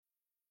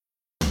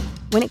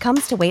When it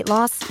comes to weight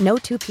loss, no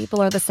two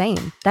people are the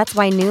same. That's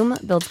why Noom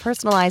builds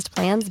personalized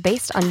plans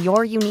based on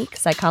your unique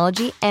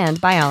psychology and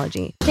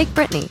biology. Take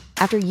Brittany.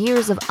 After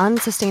years of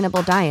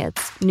unsustainable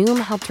diets, Noom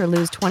helped her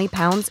lose 20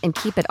 pounds and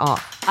keep it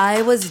off.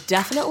 I was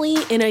definitely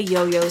in a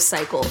yo-yo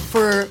cycle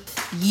for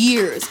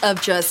years of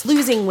just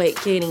losing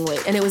weight, gaining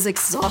weight, and it was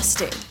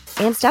exhausting.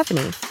 And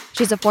Stephanie.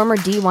 She's a former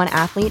D1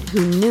 athlete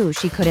who knew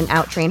she couldn't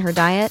out-train her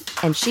diet,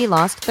 and she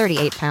lost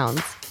 38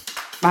 pounds.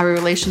 My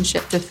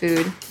relationship to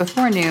food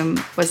before Noom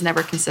was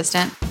never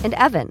consistent. And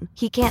Evan,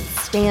 he can't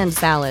stand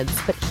salads,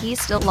 but he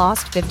still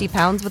lost 50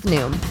 pounds with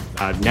Noom.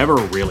 I never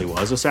really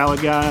was a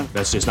salad guy.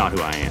 That's just not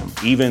who I am.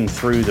 Even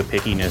through the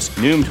pickiness,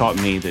 Noom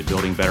taught me that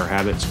building better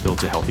habits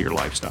builds a healthier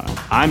lifestyle.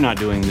 I'm not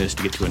doing this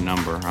to get to a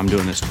number. I'm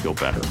doing this to feel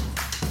better.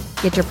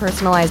 Get your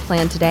personalized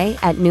plan today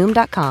at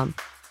Noom.com.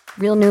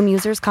 Real Noom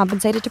users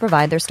compensated to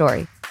provide their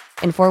story.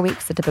 In 4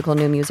 weeks, the typical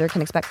Noom user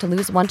can expect to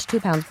lose 1 to 2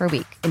 pounds per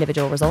week.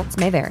 Individual results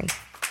may vary.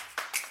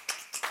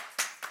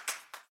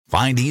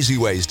 Find easy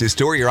ways to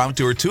store your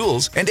outdoor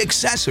tools and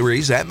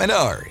accessories at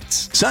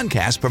Menards.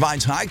 Suncast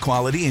provides high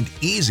quality and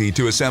easy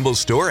to assemble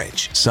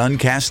storage.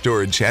 Suncast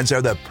storage sheds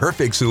are the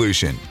perfect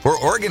solution for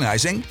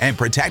organizing and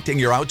protecting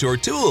your outdoor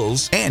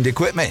tools and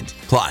equipment.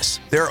 Plus,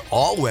 their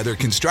all-weather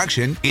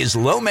construction is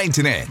low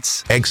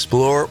maintenance.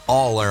 Explore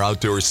all our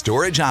outdoor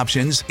storage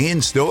options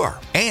in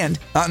store and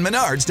on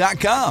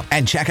Menards.com.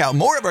 And check out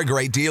more of our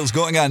great deals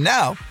going on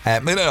now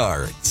at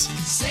Menards.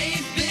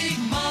 Save big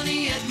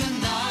money at Menards.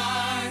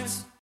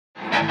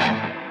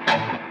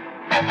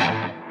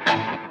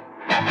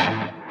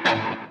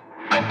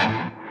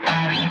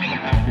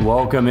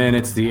 Welcome in.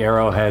 It's the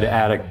Arrowhead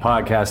Addict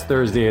Podcast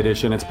Thursday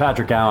edition. It's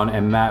Patrick Allen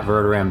and Matt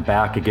Verderam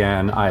back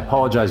again. I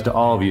apologize to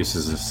all of you. This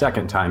is the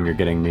second time you're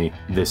getting me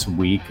this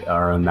week.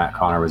 Matt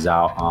Connor was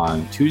out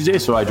on Tuesday,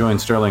 so I joined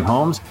Sterling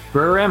Holmes.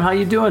 Verderam, how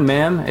you doing,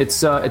 man?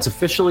 It's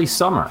officially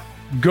summer.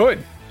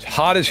 Good. It's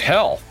hot as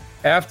hell.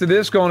 After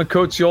this, going to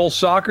coach the old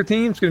soccer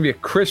team. It's going to be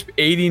a crisp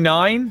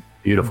 89.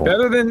 Beautiful.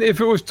 Better than if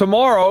it was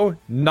tomorrow,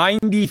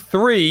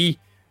 93.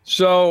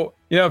 So,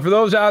 for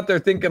those out there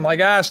thinking like,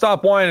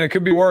 stop whining, it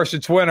could be worse,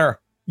 it's winter.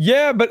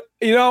 Yeah, but,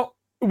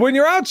 when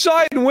you're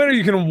outside in winter,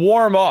 you can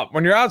warm up.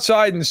 When you're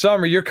outside in the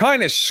summer, you're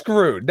kind of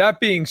screwed. That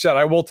being said,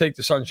 I will take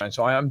the sunshine.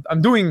 So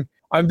I'm doing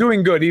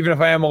good, even if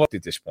I am a little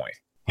at this point.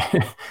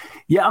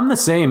 Yeah, I'm the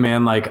same,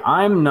 man. Like,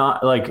 I'm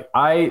not like,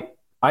 I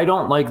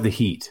don't like the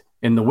heat.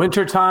 In the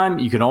wintertime,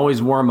 you can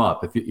always warm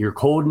up. If you're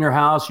cold in your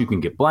house, you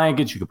can get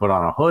blankets, you can put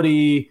on a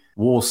hoodie,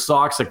 wool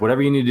socks, like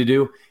whatever you need to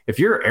do. If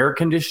your air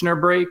conditioner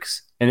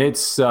breaks, and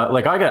it's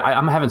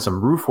I'm having some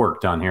roof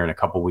work done here in a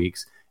couple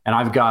weeks, and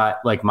I've got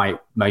like my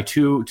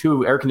two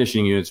air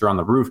conditioning units are on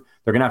the roof.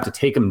 They're gonna have to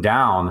take them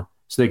down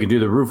so they can do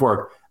the roof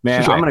work.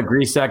 Man, I'm gonna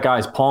grease that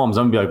guy's palms.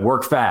 I'm gonna be like,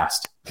 work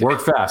fast,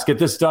 get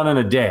this done in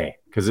a day,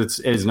 because it's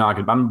not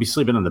good. I'm gonna be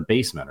sleeping in the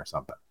basement or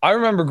something. I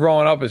remember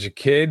growing up as a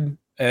kid.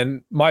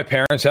 And my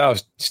parents'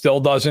 house still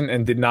doesn't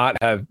and did not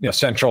have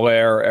central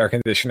air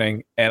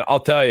conditioning. And I'll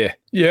tell you,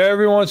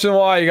 every once in a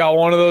while, you got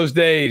one of those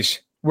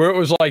days where it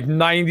was like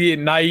 90 at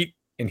night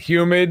and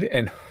humid.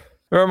 And I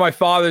remember my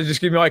father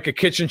just gave me like a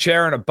kitchen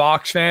chair and a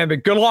box fan.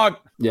 But good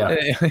luck. Yeah.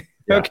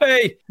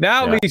 Okay.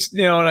 Now at least,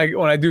 when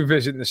I do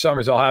visit in the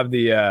summers, I'll have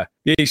the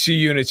AC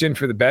units in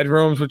for the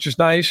bedrooms, which is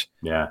nice.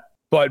 Yeah.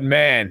 But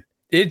man,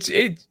 it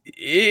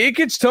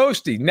gets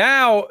toasty.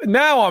 Now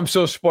I'm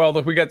so spoiled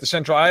if we got the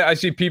central. I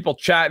see people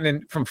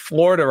chatting from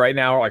Florida right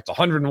now, like it's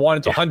 101,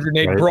 it's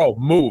 108. Right. Bro,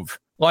 move.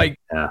 Like,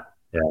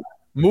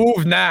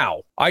 move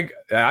now. I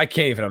can't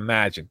even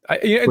imagine.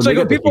 It's like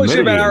when people say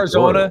about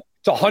Arizona,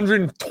 it's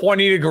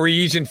 120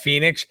 degrees in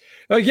Phoenix.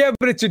 Like, yeah,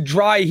 but it's a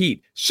dry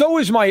heat. So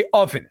is my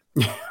oven.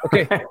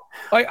 Okay.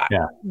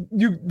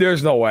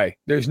 There's no way.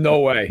 There's no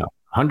way. No.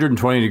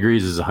 120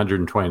 degrees is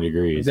 120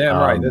 degrees. Damn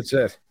right, that's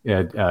it.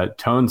 Yeah,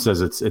 Tone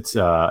says it's in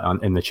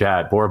the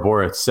chat. Bora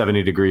Bora, it's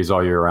 70 degrees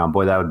all year round.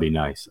 Boy, that would be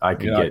nice.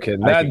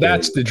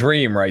 That's the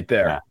dream right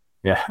there.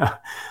 Yeah.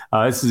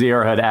 This is the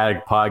Arrowhead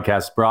Addict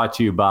Podcast, brought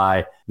to you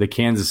by the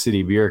Kansas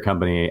City Beer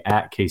Company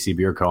at KC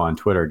Beer Co. on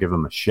Twitter. Give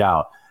them a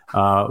shout.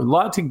 A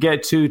lot to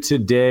get to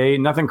today.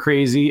 Nothing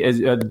crazy.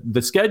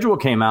 The schedule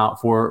came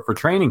out for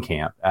training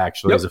camp.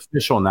 Actually, is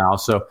official now.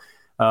 So.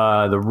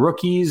 The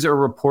rookies are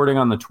reporting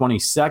on the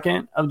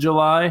 22nd of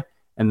July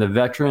and the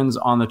veterans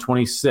on the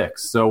 26th.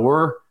 So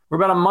we're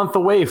about a month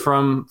away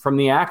from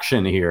the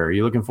action here. Are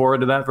you looking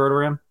forward to that,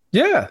 Verderam?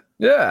 Yeah,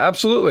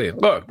 absolutely.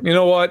 Look, you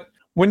know what?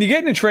 When you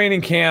get into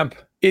training camp,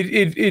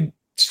 it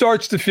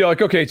starts to feel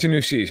like, okay, it's a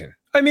new season.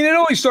 I mean, it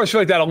always starts to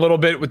feel like that a little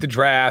bit with the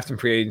draft and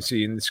free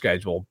agency and the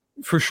schedule.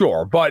 For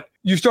sure. But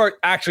you start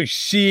actually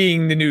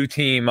seeing the new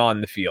team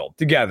on the field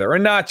together,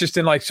 and not just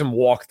in like some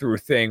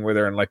walkthrough thing where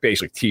they're in like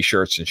basically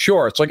t-shirts and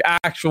shorts, like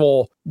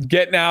actual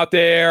getting out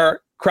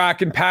there,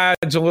 cracking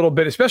pads a little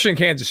bit, especially in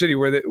Kansas City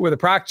where the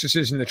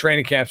practices and the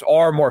training camps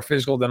are more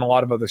physical than a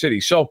lot of other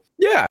cities. So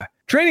yeah,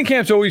 training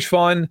camp's always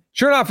fun.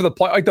 Sure, not for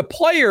the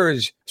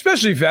players,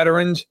 especially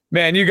veterans,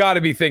 man, you got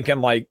to be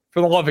thinking like,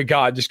 for the love of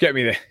God, just get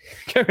me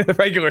the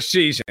regular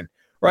season.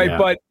 Right. Yeah.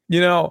 But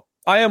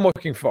I am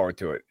looking forward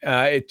to it.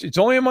 It's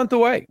only a month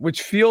away,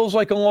 which feels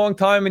like a long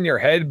time in your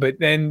head, but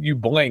then you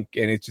blink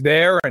and it's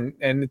there, and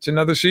it's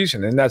another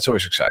season, and that's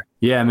always exciting.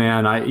 Yeah,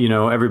 man.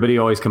 Everybody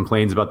always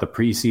complains about the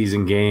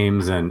preseason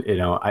games, and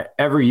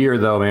every year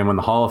though, man, when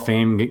the Hall of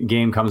Fame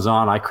game comes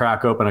on, I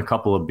crack open a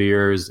couple of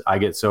beers. I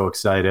get so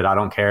excited. I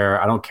don't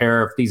care. I don't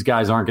care if these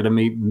guys aren't going to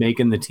be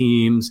making the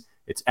teams.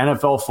 It's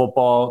NFL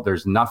football.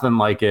 There's nothing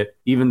like it,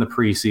 even the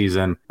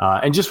preseason.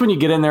 And just when you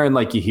get in there and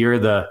like you hear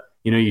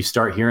you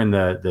start hearing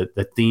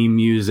the theme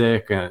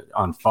music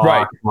on Fox,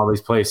 right, and all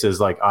these places,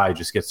 like I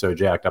just get so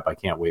jacked up. I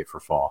can't wait for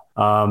fall.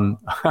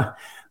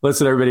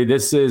 Listen, everybody,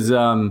 this is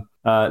the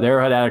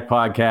Arrowhead Addict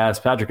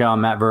Podcast. Patrick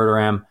Allen, Matt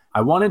Verderam.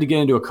 I wanted to get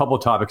into a couple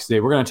topics today.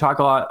 We're going to talk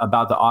a lot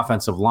about the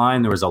offensive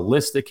line. There was a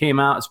list that came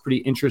out. It's pretty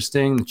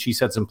interesting. The Chiefs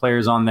had some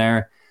players on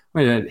there.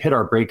 We're going to hit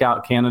our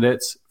breakout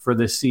candidates for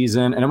this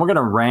season, and then we're going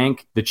to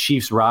rank the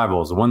Chiefs'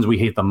 rivals, the ones we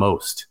hate the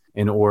most,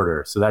 in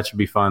order. So that should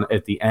be fun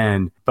at the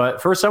end.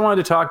 But first, I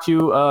wanted to talk to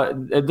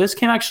you. This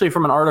came actually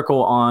from an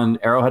article on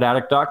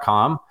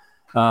arrowheadaddict.com,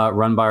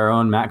 run by our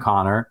own Matt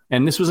Connor.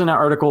 And this was an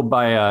article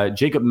by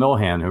Jacob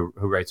Milhan,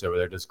 who writes over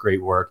there, does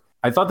great work.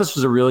 I thought this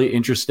was a really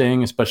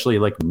interesting, especially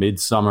like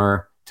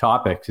midsummer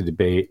topic to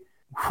debate.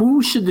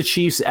 Who should the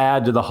Chiefs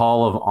add to the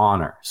Hall of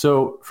Honor?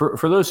 So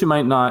for those who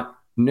might not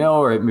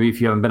know, or maybe if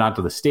you haven't been out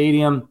to the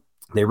stadium,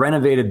 they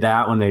renovated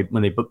that when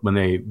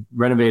they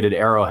renovated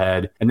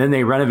Arrowhead, and then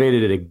they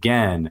renovated it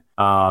again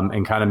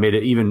and kind of made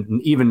it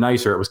even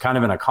nicer. It was kind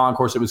of in a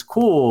concourse. It was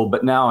cool,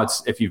 but now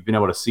it's, if you've been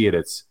able to see it,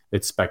 it's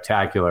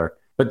spectacular.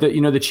 But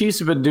the Chiefs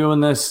have been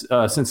doing this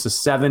since the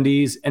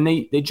 70s, and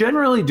they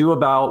generally do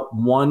about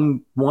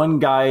one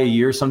guy a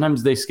year.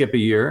 Sometimes they skip a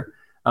year,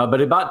 but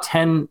about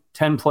 10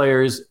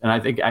 players, and I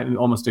think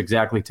almost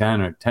exactly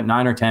 9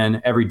 or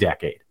 10 every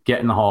decade get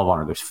in the Hall of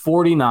Honor. There's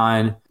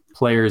 49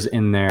 players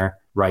in there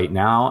right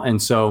now. And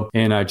so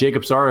in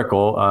Jacob's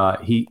article,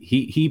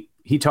 he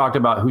talked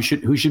about who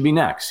should be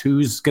next,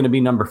 who's going to be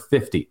number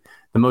 50.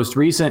 The most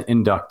recent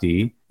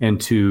inductee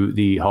into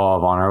the Hall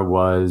of Honor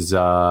was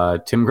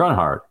Tim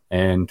Grunhard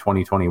in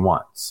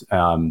 2021.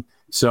 And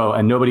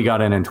nobody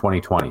got in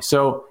 2020.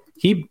 So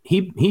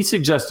he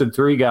suggested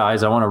 3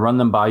 guys. I want to run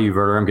them by you,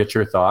 Verderam, get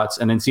your thoughts,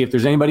 and then see if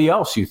there's anybody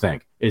else you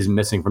think is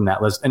missing from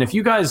that list. And if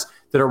you guys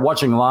that are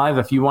watching live,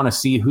 if you want to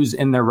see who's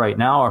in there right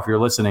now, or if you're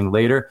listening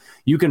later,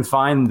 you can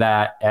find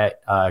that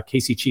at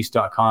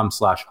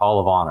kcchiefs.com/Hall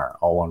of Honor,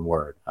 all one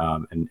word.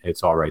 And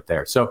it's all right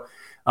there. So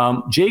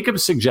Jacob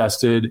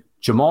suggested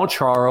Jamaal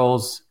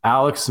Charles,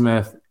 Alex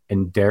Smith,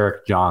 and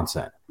Derek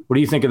Johnson. What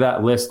do you think of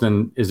that list?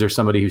 And is there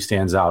somebody who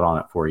stands out on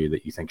it for you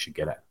that you think should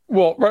get in?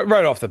 Well,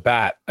 right off the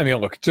bat, I mean,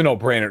 look, it's a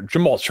no-brainer.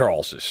 Jamaal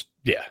Charles is,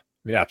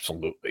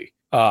 absolutely.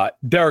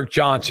 Derek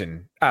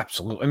Johnson,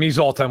 absolutely. I mean, he's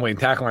all-time leading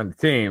tackler on the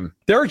team.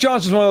 Derek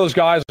Johnson's one of those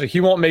guys, like, he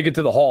won't make it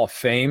to the Hall of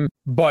Fame,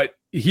 but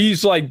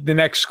he's like the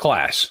next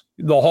class,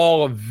 the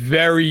Hall of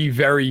very,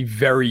 very,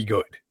 very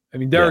good. I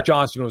mean, Derek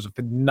Johnson was a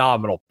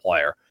phenomenal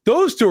player.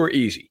 Those 2 are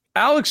easy.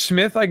 Alex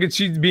Smith, I could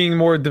see being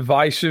more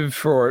divisive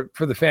for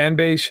the fan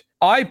base.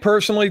 I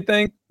personally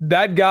think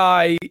that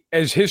guy,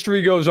 as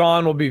history goes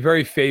on, will be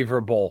very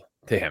favorable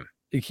to him.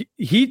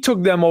 He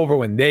took them over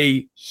when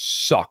they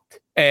sucked,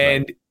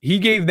 and he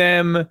gave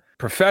them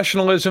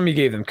professionalism. He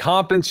gave them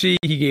competency.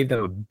 He gave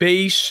them a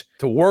base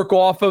to work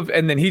off of,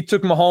 and then he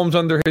took Mahomes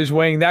under his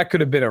wing. That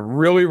could have been a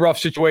really rough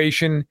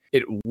situation.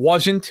 It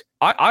wasn't.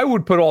 I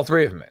would put all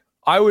 3 of them in.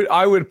 I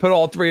would put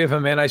all 3 of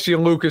them in. I see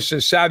Lucas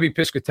says Savvy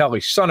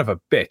Piscatelli, son of a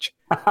bitch.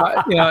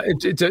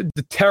 It's a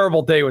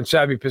terrible day when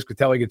Savvy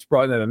Piscatelli gets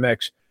brought into the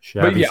mix.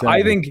 But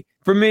I think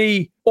for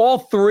me, all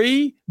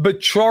 3, but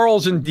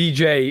Charles and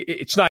DJ,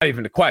 it's not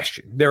even a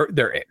question. They're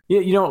in.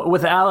 Yeah,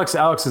 with Alex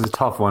is a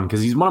tough one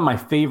because he's one of my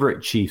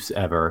favorite Chiefs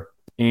ever,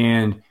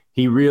 and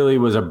he really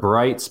was a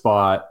bright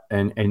spot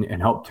and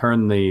helped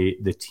turn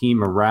the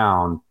team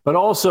around. But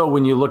also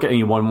when you look at,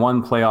 he won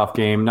 1 playoff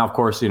game. Now, of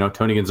course,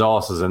 Tony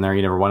Gonzalez is in there.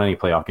 He never won any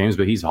playoff games,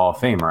 but he's a Hall of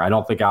Famer. I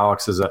don't think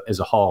Alex is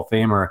a Hall of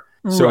Famer.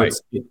 So right.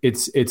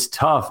 it's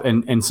tough.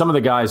 And some of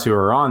the guys who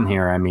are on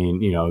here, I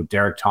mean,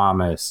 Derek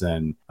Thomas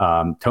and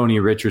Tony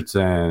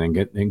Richardson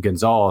and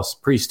Gonzalez,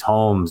 Priest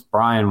Holmes,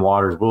 Brian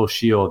Waters, Will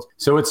Shields.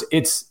 So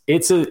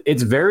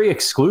it's very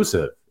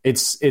exclusive.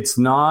 It's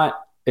not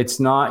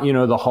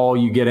the hall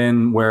you get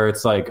in where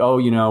it's like, oh,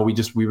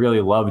 we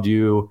really loved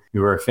you.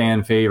 You were a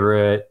fan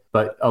favorite,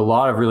 but a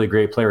lot of really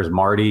great players.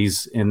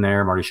 Marty's in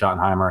there, Marty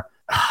Schottenheimer.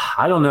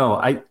 I don't know.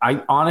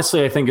 I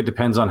honestly, I think it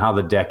depends on how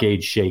the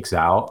decade shakes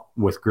out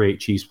with great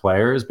Chiefs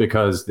players,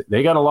 because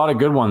they got a lot of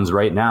good ones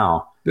right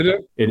now. Did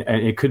it?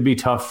 And it could be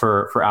tough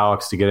for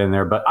Alex to get in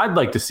there, but I'd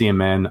like to see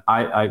him in.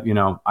 I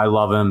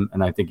love him,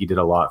 and I think he did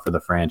a lot for the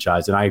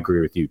franchise. And I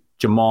agree with you.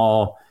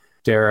 Jamaal,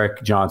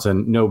 Derek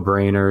Johnson, no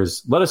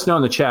brainers. Let us know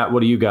in the chat. What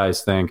do you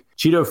guys think?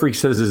 Cheeto Freak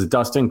says, is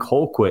Dustin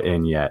Colquitt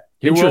in yet?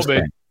 He will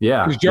be.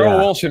 Yeah. Because Gerald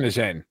Wilson is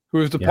in, who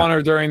was the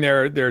punter during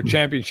their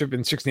championship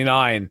in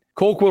 '69.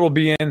 Colquitt will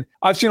be in.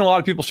 I've seen a lot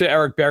of people say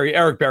Eric Berry.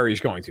 Eric Berry is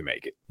going to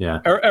make it.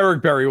 Yeah.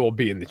 Eric Berry will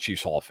be in the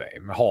Chiefs Hall of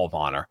Fame, Hall of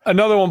Honor.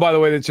 Another one, by the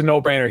way, that's a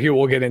no-brainer. He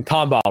will get in.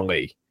 Tomball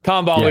Lee.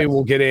 Tomball Lee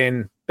will get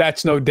in.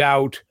 That's no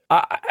doubt.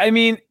 I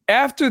mean,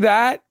 after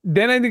that,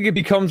 then I think it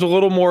becomes a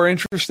little more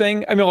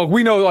interesting. I mean, look,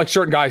 we know like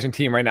certain guys in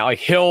team right now. Like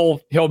he'll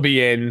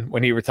be in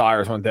when he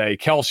retires one day.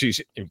 Kelsey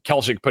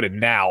could put it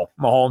now.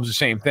 Mahomes, the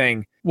same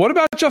thing. What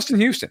about Justin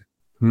Houston?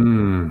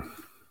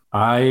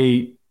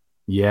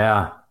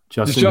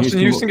 Justin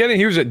Houston get in?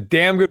 He was a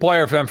damn good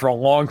player for them for a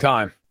long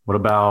time. What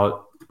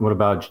about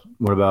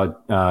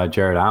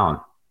Jared Allen?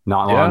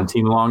 Not on the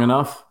team long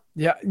enough?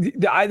 Yeah,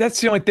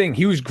 that's the only thing.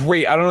 He was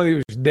great. I don't know if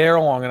he was there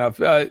long enough.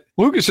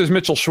 Lucas says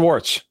Mitchell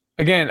Schwartz.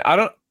 Again,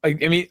 I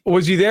mean,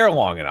 was he there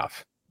long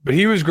enough? But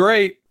he was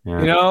great. Yeah.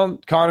 You know,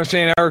 Connor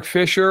saying Eric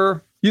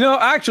Fisher. You know,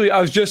 actually, I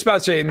was just about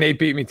to say, and Nate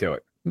beat me to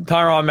it.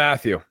 Tyrann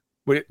Mathieu.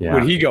 Would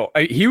he go?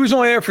 He was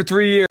only there for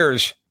 3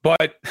 years,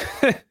 but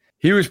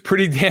he was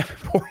pretty damn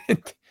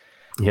important.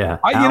 Yeah.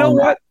 You know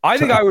what? I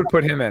think I would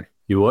put him in.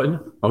 You would?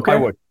 Okay. I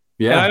would.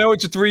 Yeah. And I know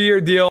it's a 3-year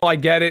deal. I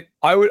get it.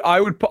 I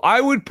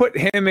would put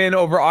him in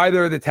over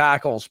either of the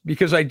tackles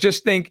because I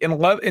just think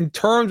in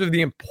terms of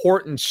the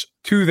importance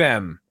to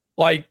them,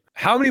 like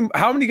how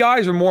many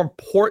guys are more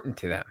important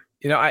to them?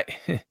 You know, I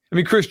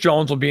mean, Chris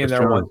Jones will be in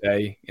there one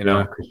day. You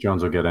know, Chris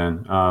Jones will get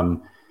in.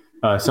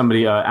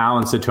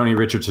 Alan said Tony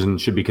Richardson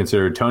should be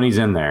considered. Tony's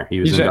in there.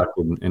 He's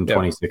inducted in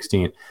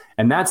 2016.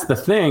 And that's the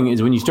thing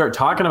is when you start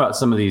talking about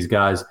some of these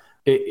guys,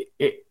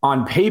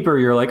 on paper,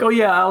 you're like, oh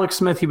yeah, Alex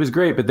Smith, he was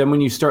great. But then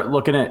when you start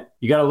looking at,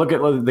 you got to look at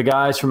the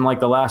guys from like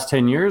the last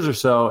 10 years or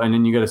so. And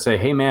then you got to say,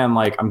 hey man,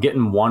 like I'm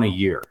getting one a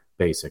year,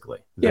 basically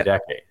the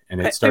decade.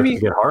 And it starts to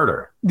get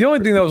harder. The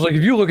only thing that was like,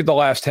 if you look at the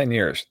last 10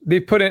 years, they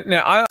put in,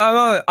 now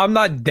I'm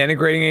not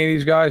denigrating any of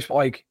these guys, but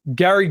like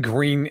Gary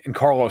Green and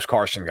Carlos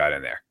Carson got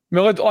in there. I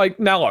mean,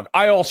 now look,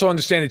 I also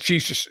understand the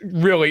Chiefs just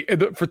really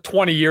for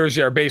 20 years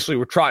there basically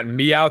were trotting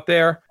me out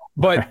there.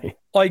 But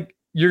like,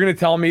 you're going to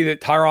tell me that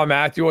Tyrann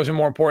Mathieu wasn't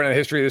more important in the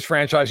history of this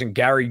franchise than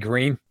Gary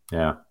Green?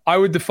 Yeah. I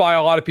would defy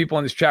a lot of people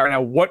in this chat right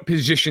now. What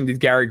position did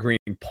Gary Green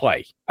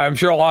play? I'm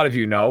sure a lot of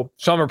you know.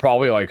 Some are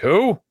probably like,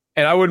 who?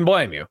 And I wouldn't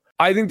blame you.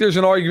 I think there's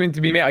an argument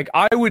to be made. Like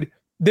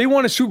they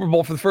won a Super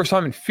Bowl for the first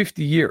time in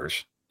 50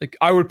 years. Like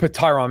I would put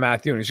Tyrann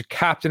Mathieu in. He's a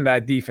captain of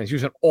that defense. He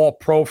was an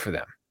all-pro for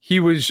them. He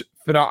was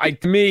phenomenal.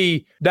 To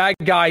me, that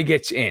guy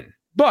gets in.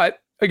 But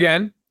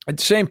again, at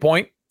the same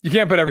point, you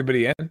can't put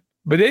everybody in.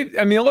 But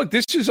look,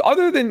 this is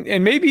other than,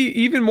 and maybe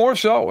even more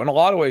so in a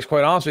lot of ways,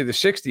 quite honestly, the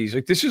 60s.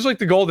 Like this is like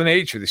the golden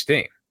age for this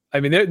team. I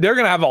mean, they're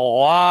going to have a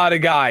lot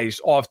of guys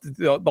off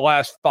the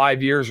last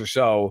 5 years or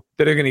so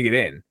that are going to get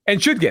in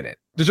and should get in,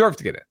 deserve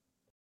to get in.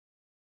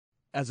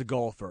 As a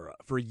golfer,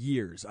 for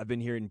years, I've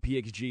been hearing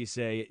PXG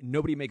say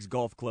nobody makes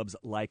golf clubs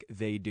like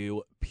they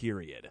do,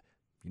 period.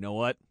 You know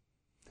what?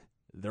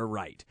 They're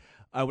right.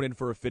 I went in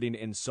for a fitting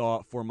and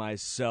saw for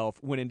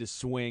myself, went in to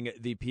swing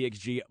the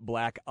PXG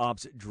Black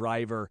Ops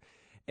driver.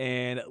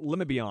 And let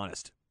me be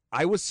honest,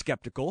 I was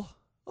skeptical.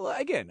 Well,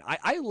 again,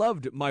 I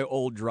loved my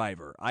old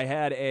driver. I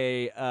had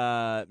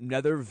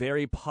another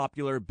very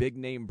popular big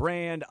name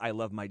brand. I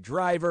love my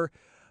driver,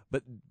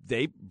 but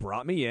they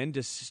brought me in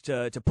just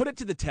to put it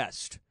to the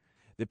test.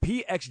 The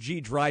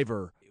PXG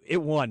driver,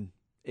 it won.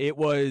 It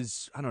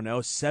was,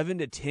 7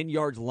 to 10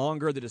 yards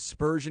longer. The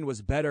dispersion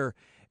was better.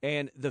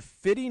 And the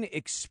fitting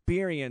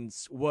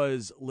experience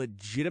was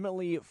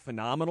legitimately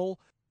phenomenal.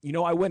 You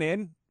know, I went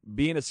in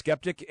being a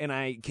skeptic, and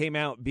I came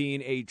out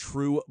being a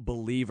true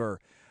believer.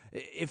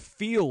 It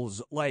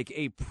feels like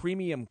a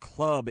premium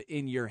club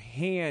in your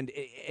hand.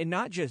 And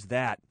not just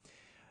that,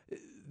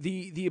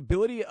 the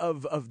ability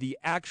of the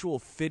actual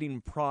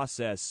fitting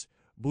process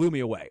blew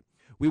me away.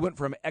 We went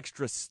from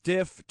extra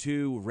stiff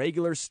to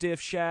regular stiff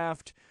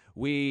shaft.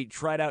 We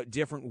tried out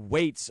different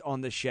weights on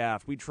the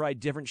shaft. We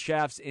tried different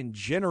shafts in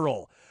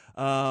general.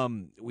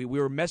 We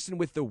were messing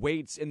with the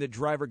weights in the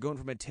driver, going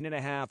from a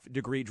 10.5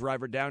 degree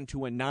driver down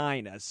to a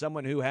 9. As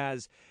someone who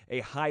has a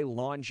high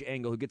launch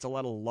angle, who gets a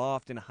lot of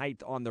loft and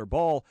height on their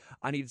ball,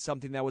 I needed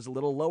something that was a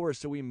little lower,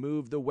 so we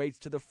moved the weights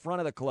to the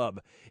front of the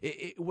club.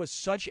 It was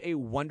such a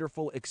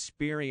wonderful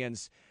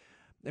experience.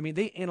 I mean,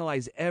 they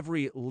analyze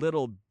every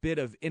little bit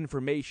of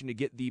information to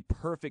get the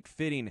perfect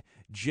fitting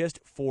just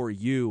for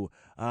you.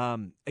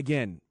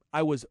 Again,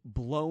 I was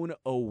blown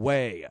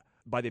away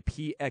by the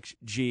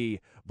PXG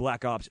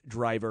Black Ops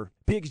driver.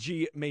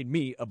 PXG made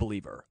me a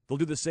believer. They'll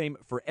do the same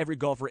for every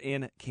golfer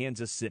in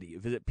Kansas City.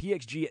 Visit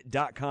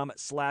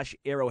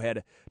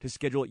pxg.com/arrowhead to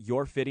schedule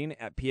your fitting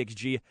at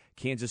PXG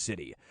Kansas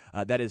City.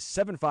 That is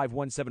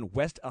 7517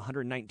 West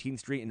 119th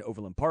Street in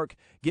Overland Park.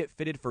 Get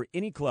fitted for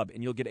any club,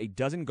 and you'll get a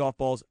dozen golf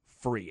balls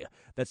free.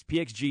 That's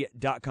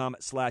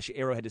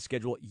pxg.com/arrowhead to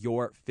schedule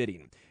your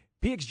fitting.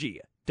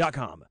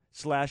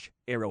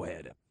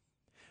 pxg.com/arrowhead.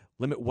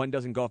 Limit 1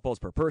 dozen golf balls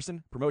per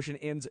person. Promotion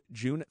ends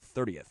June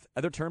 30th.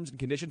 Other terms and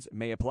conditions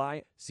may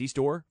apply. See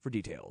store for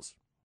details.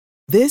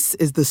 This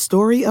is the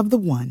story of the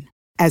one.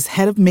 As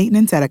head of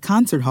maintenance at a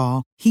concert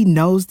hall, he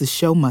knows the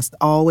show must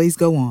always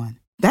go on.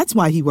 That's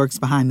why he works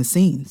behind the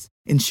scenes,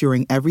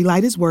 ensuring every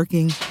light is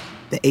working,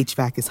 the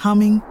HVAC is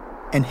humming,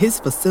 and his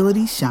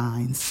facility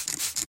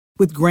shines.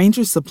 With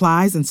Grainger's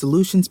supplies and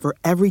solutions for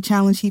every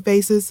challenge he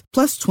faces,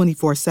 plus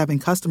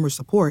 24/7 customer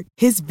support,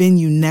 his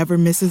venue never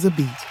misses a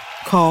beat.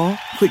 Call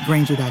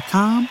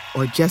quickgrainger.com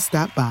or just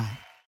stop by.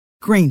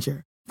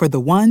 Grainger, for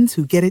the ones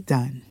who get it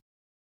done.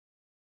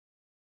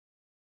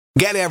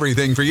 Get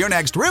everything for your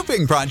next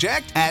roofing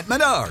project at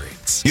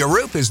Menards. Your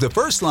roof is the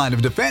first line of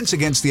defense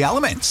against the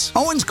elements.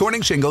 Owens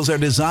Corning shingles are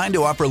designed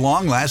to offer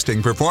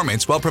long-lasting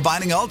performance while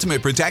providing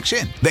ultimate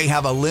protection. They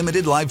have a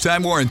limited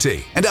lifetime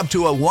warranty and up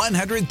to a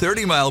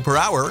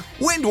 130-mile-per-hour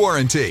wind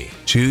warranty.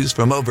 Choose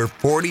from over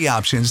 40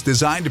 options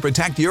designed to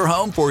protect your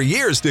home for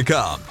years to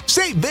come.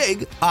 Save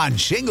big on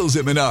shingles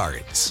at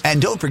Menards.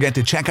 And don't forget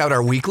to check out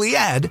our weekly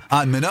ad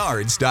on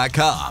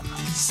Menards.com.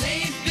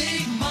 Save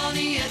big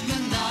money at Menards.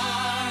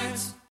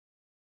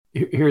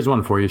 Here's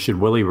one for you.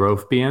 Should Willie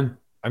Roaf be in?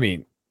 I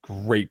mean,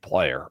 great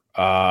player.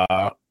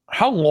 How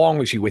long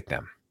was he with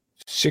them?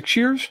 6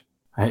 years?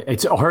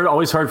 It's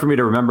always hard for me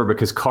to remember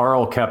because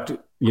Carl kept,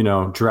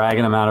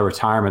 dragging him out of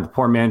retirement. The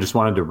poor man just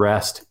wanted to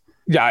rest.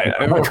 Yeah.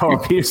 Carl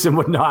Peterson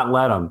would not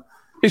let him.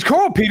 Is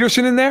Carl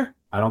Peterson in there?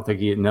 I don't think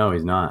no,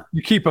 he's not.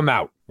 You keep him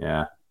out.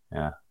 Yeah.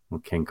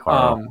 Well, King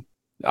Carl.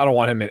 I don't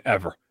want him in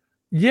ever.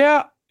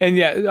 Yeah. And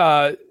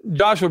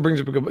Joshua brings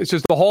up a good. It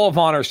says the Hall of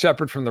Honor is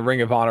separate from the Ring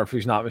of Honor, if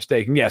he's not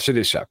mistaken. Yes, it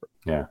is separate.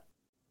 Yeah,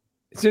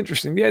 it's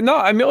interesting. Yeah, no,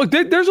 I mean, look,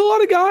 there's a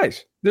lot of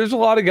guys. There's a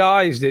lot of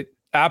guys that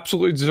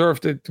absolutely deserve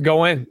to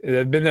go in.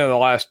 They've been there the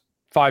last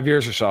 5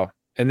 years or so,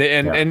 and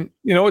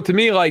you know what? To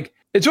me, like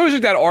it's always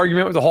like that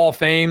argument with the Hall of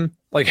Fame.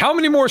 Like, how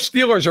many more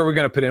Steelers are we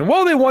going to put in?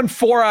 Well, they won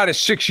 4 out of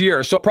 6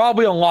 years, so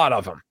probably a lot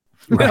of them.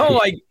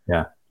 Right.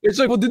 It's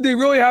like, well, did they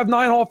really have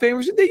 9 Hall of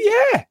Famers?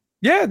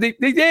 Yeah, they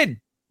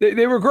did.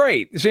 They were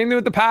great. The same thing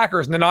with the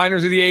Packers and the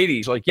Niners of the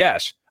 80s. Like,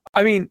 yes.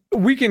 I mean,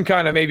 we can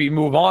kind of maybe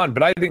move on,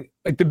 but I think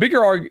like the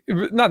bigger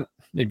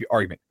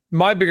argument,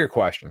 my bigger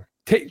question,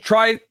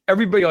 try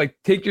everybody, like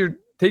take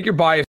your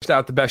bias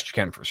out the best you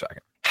can for a second.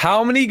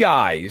 How many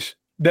guys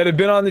that have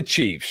been on the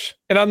Chiefs,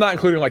 and I'm not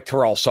including like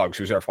Terrell Suggs,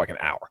 who's there for like an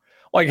hour,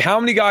 like how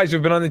many guys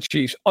have been on the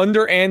Chiefs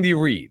under Andy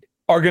Reid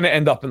are going to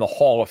end up in the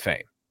Hall of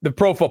Fame, the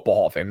Pro Football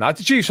Hall of Fame, not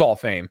the Chiefs Hall of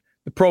Fame,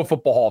 the Pro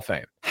Football Hall of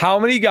Fame? How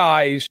many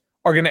guys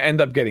are going to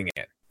end up getting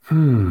in?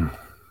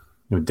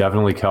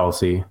 Definitely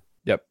Kelsey.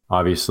 Yep.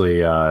 Obviously,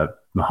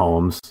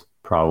 Mahomes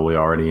probably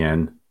already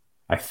in.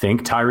 I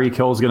think Tyreek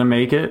Hill's going to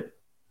make it.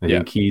 I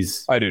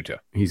do too.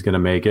 He's going to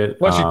make it.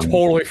 Unless he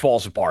totally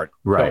falls apart.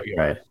 Right.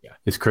 Yeah.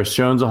 Is Chris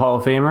Jones a Hall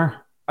of Famer?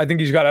 I think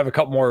he's got to have a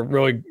couple more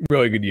really,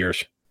 really good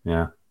years.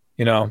 Yeah.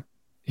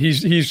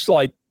 He's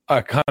like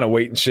a kind of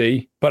wait and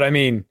see. But I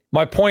mean,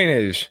 my point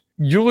is,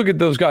 you look at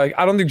those guys.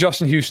 I don't think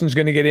Justin Houston's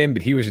going to get in,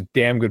 but he was a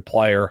damn good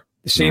player.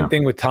 The same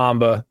thing with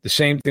Tamba, the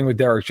same thing with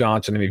Derek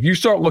Johnson. I mean, if you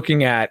start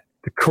looking at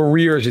the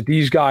careers that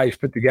these guys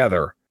put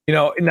together,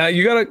 now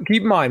you got to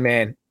keep in mind,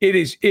 man, it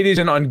is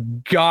an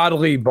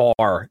ungodly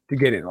bar to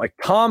get in. Like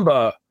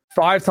Tamba,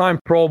 5-time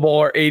Pro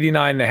Bowler,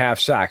 89.5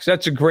 sacks.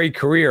 That's a great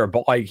career,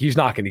 but like he's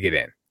not going to get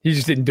in. He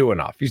just didn't do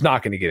enough. He's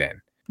not going to get in.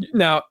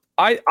 Now,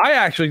 I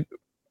actually,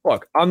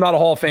 look, I'm not a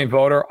Hall of Fame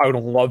voter. I would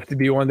love to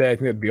be one day. I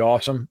think that'd be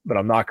awesome, but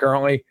I'm not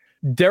currently.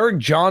 Derek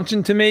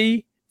Johnson, to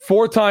me,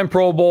 4-time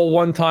Pro Bowl,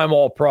 1-time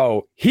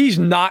All-Pro. He's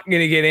not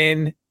going to get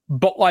in,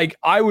 but like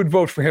I would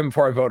vote for him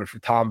before I voted for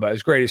Tamba,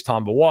 as great as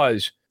Tamba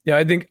was.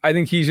 I think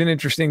he's an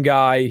interesting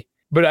guy,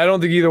 but I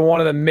don't think either one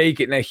of them make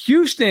it. Now,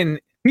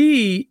 Houston,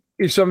 he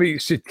is somebody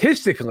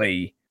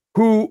statistically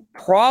who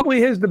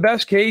probably has the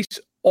best case,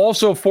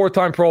 also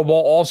 4-time Pro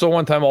Bowl, also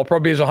 1-time All-Pro,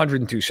 he has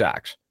 102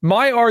 sacks.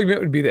 My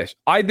argument would be this.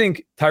 I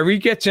think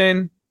Tyreek gets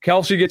in,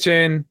 Kelsey gets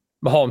in,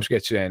 Mahomes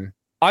gets in.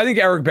 I think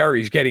Eric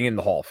Berry's getting in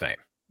the Hall of Fame.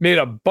 Made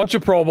a bunch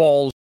of Pro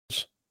Bowls,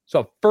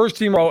 so first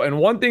team row. And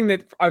one thing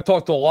that I've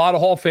talked to a lot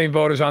of Hall of Fame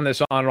voters on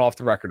this on and off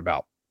the record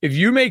about, if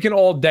you make an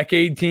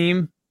all-decade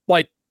team,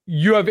 like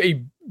you have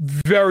a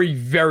very,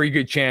 very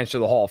good chance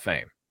of the Hall of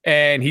Fame.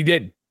 And he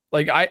did.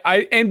 Like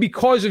and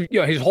because of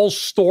his whole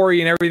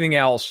story and everything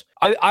else,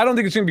 I don't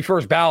think it's going to be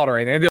first ballot or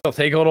anything. It'll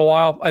take a little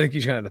while. I think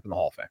he's going to end up in the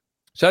Hall of Fame.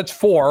 So that's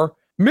 4.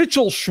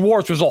 Mitchell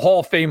Schwartz was a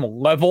Hall of Fame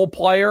level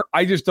player.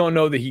 I just don't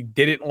know that he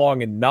did it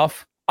long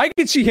enough. I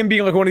could see him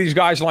being like one of these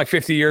guys in like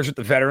 50 years with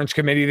the Veterans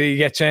Committee that he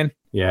gets in.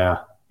 Yeah.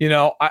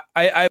 But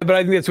I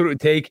think that's what it would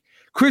take.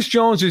 Chris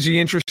Jones is the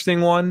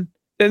interesting one.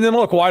 And then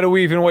look, why do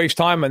we even waste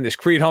time on this?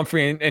 Creed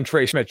Humphrey and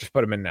Trey Smith, just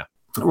put them in now.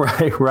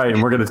 Right.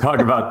 And we're going to talk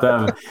about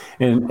them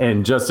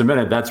in just a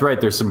minute. That's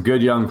right. There's some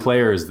good young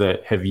players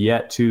that have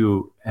yet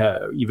to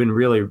even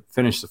really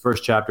finish the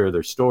first chapter of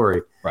their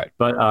story. Right.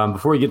 But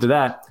before we get to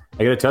that,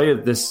 I got to tell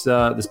you, this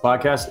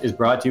podcast is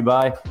brought to you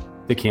by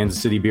the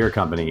Kansas City Beer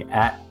Company.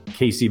 At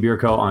KC Beer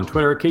Co. on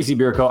Twitter. KC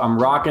Beer Co. I'm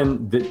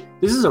rocking. This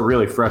is a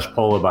really fresh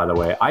polo, by the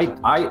way.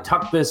 I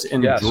tucked this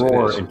in the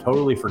drawer and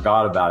totally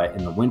forgot about it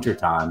in the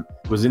wintertime.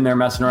 Was in there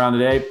messing around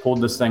today,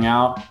 pulled this thing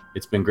out.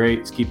 It's been great.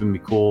 It's keeping me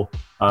cool.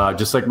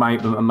 Just like my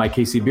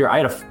KC beer.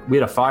 We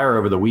had a fire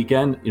over the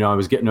weekend. I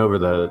was getting over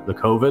the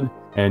COVID,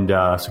 and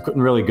so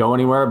couldn't really go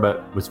anywhere,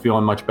 but was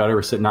feeling much better.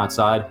 We're sitting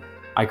outside.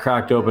 I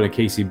cracked open a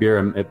KC beer,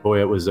 and it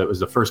was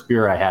the first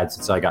beer I had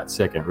since I got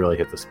sick, and it really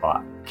hit the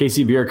spot.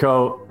 KC Beer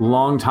Co.,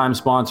 longtime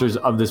sponsors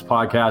of this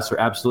podcast, are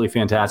absolutely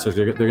fantastic.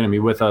 They're going to be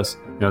with us,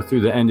 through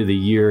the end of the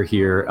year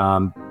here.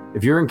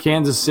 If you're in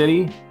Kansas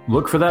City,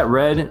 look for that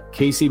red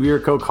KC Beer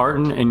Co.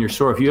 carton in your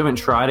store. If you haven't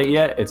tried it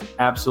yet, it's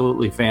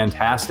absolutely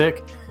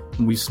fantastic.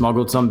 We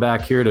smuggled some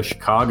back here to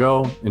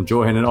Chicago,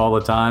 enjoying it all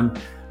the time.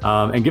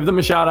 And give them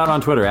a shout out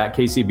on Twitter at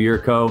KC Beer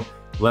Co.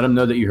 Let them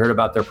know that you heard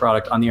about their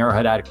product on the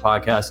Arrowhead Addict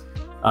podcast.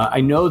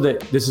 I know that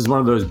this is one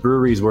of those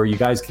breweries where you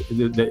guys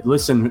that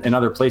listen in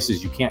other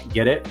places, you can't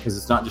get it because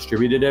it's not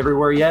distributed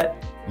everywhere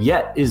yet.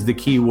 Yet is the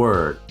key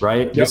word,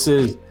 right? Yep. This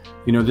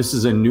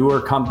is a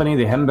newer company.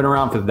 They haven't been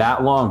around for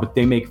that long, but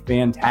they make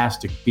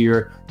fantastic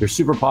beer. They're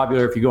super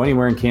popular. If you go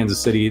anywhere in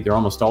Kansas City, they're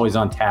almost always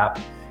on tap.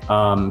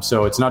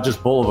 So it's not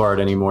just Boulevard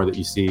anymore that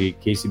you see.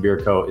 KC Beer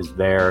Co. is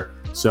there.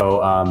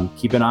 So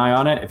keep an eye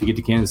on it. If you get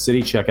to Kansas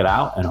City, check it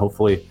out, and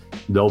hopefully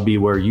they'll be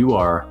where you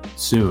are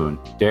soon.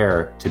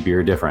 Dare to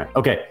beer different.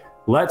 Okay,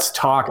 let's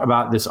talk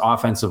about this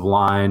offensive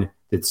line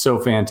that's so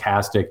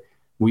fantastic.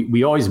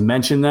 We always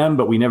mention them,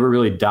 but we never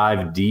really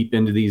dive deep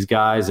into these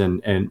guys,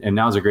 and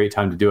now's a great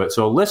time to do it.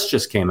 So a list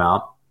just came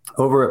out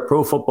over at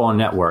Pro Football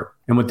Network,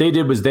 and what they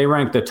did was they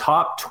ranked the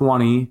top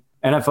 20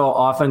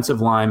 NFL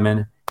offensive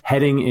linemen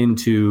heading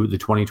into the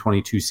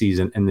 2022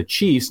 season. And the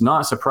Chiefs,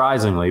 not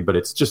surprisingly, but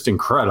it's just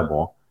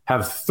incredible,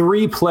 have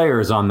 3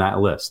 players on that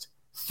list.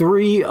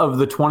 3 of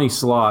the 20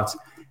 slots,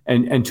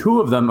 and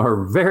 2 of them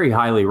are very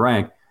highly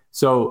ranked.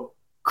 So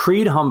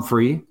Creed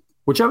Humphrey,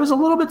 which I was a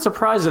little bit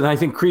surprised at, and I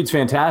think Creed's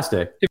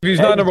fantastic. If he's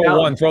not number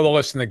 1, throw the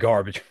list in the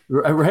garbage.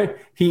 Right?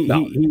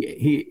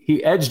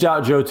 He edged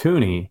out Joe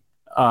Thuney,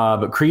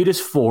 but Creed is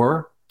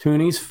 4,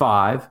 Thuney's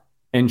 5,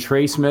 and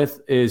Trey Smith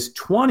is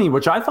 20,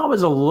 which I thought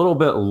was a little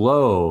bit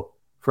low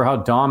for how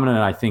dominant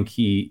I think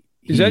he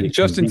is. That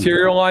just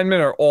interior linemen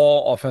or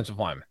all offensive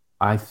linemen?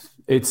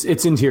 It's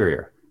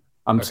interior.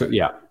 Okay.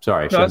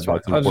 Sorry. That's an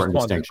important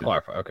distinction.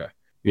 Clarify. Okay.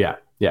 Yeah.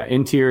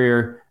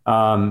 Interior.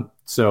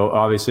 So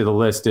obviously the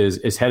list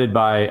is headed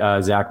by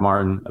Zach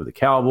Martin of the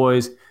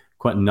Cowboys,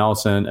 Quentin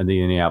Nelson of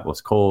the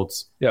Indianapolis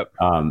Colts. Yep.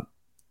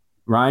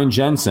 Ryan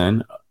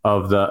Jensen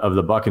of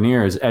the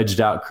Buccaneers edged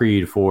out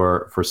Creed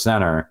for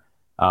center.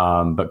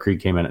 But Creed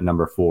came in at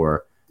number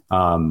 4.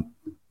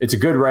 It's a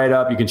good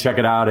write-up. You can check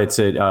it out. It's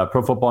at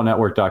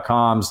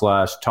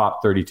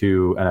profootballnetwork.com/top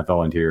 32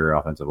 NFL interior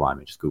offensive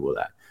linemen. Just Google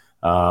that.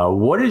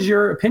 What is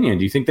your opinion?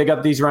 Do you think they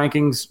got these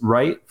rankings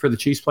right for the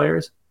Chiefs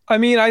players? I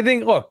mean, I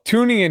think, look,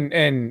 Thuney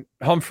and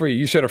Humphrey,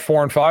 you said are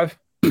 4 and 5?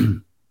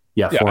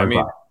 Yeah, 4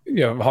 and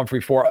 5.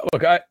 Humphrey 4.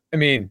 Look, I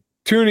mean,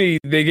 Thuney,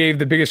 they gave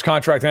the biggest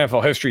contract in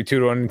NFL history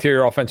to an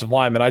interior offensive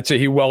lineman. I'd say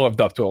he well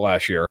lived up to it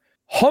last year.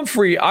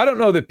 Humphrey, I don't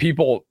know that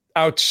people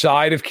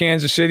outside of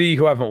Kansas City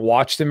who haven't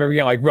watched him every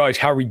year realize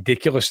how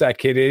ridiculous that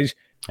kid is.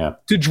 Yeah.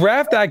 To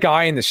draft that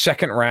guy in the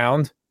 2nd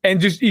round and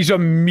just he's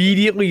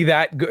immediately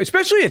that good,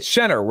 especially at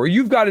center where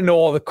you've got to know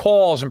all the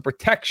calls and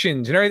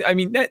protections and everything. I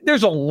mean,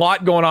 there's a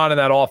lot going on in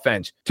that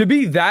offense. To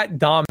be that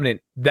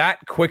dominant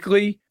that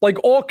quickly,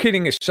 all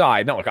kidding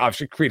aside, not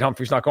obviously Creed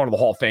Humphrey's not going to the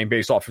Hall of Fame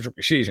based off his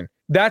rookie season.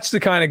 That's the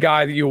kind of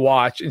guy that you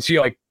watch and see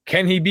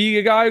can he be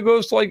a guy who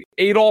goes to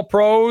 8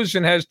 All-Pros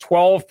and has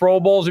 12 Pro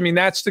Bowls? I mean,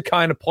 that's the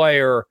kind of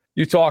player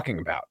you're talking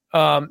about.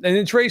 And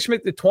then Trey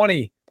Smith at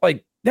 20,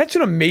 that's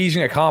an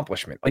amazing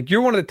accomplishment.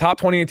 You're one of the top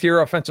 20 interior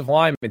offensive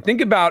linemen.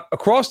 Think about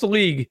across the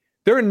league,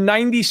 there are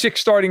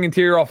 96 starting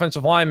interior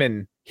offensive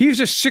linemen. He was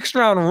a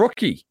 6th-round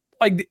rookie.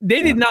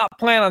 They did not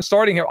plan on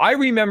starting him. I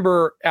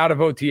remember out of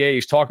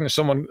OTAs talking to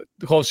someone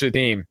close to the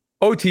team.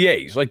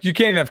 OTAs, you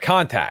can't even have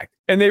contact.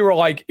 And they were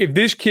like, if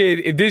this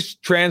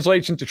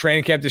translates into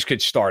training camp, this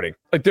kid's starting.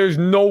 There's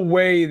no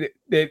way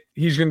that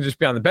he's going to just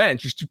be on the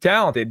bench. He's too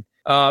talented.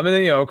 And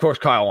then, of course,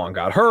 Kyle Long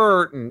got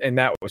hurt, and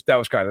that was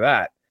kind of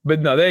that.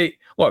 But no,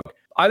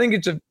 I think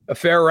it's a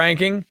fair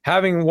ranking.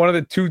 Having one of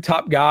the 2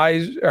 top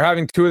guys or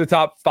having 2 of the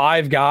top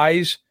 5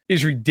 guys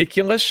is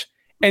ridiculous.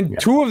 And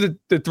 2 of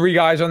the 3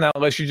 guys on that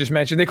list you just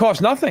mentioned, they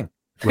cost nothing.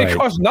 They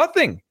cost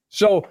nothing.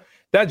 So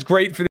that's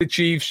great for the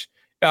Chiefs.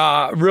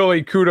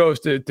 Really kudos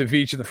to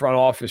Veach in the front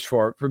office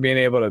for being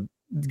able to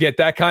get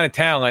that kind of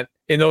talent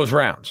in those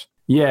rounds.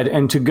 Yeah,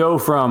 and to go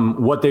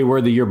from what they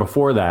were the year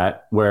before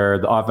that, where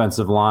the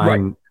offensive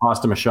line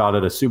cost them a shot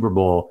at a Super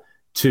Bowl,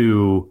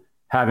 to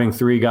having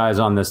 3 guys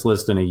on this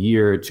list in a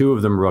year, 2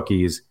 of them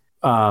rookies.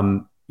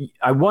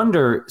 I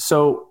wonder,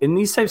 so in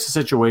these types of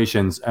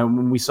situations, and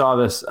when we saw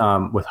this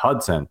with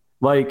Hudson,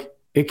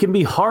 it can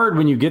be hard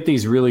when you get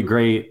these really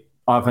great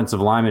offensive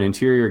linemen,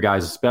 interior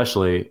guys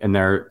especially, and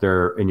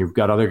and you've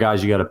got other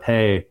guys you got to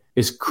pay.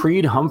 Is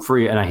Creed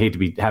Humphrey, and I hate to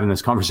be having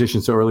this conversation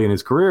so early in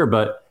his career,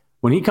 but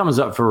when he comes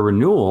up for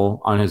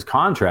renewal on his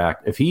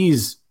contract, if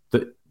he's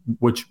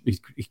which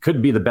he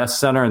could be the best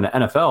center in the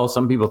NFL.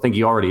 Some people think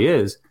he already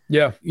is.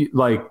 Yeah.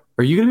 Like,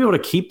 are you going to be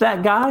able to keep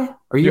that guy?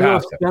 Are you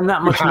going to spend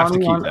that much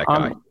money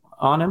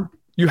on him?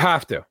 You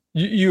have to.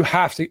 You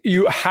have to.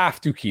 You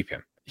have to keep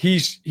him.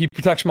 He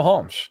protects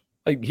Mahomes.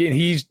 Like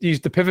he's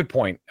the pivot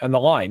point on the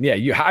line.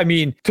 Yeah. I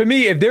mean, to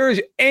me, if there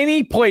is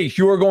any place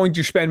you are going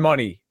to spend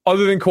money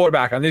other than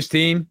quarterback on this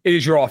team, it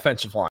is your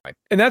offensive line.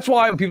 And that's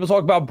why when people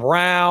talk about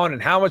Brown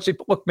and how much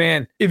look,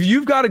 man, if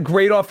you've got a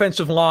great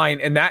offensive line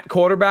and that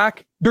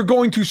quarterback, they're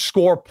going to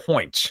score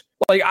points.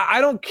 Like,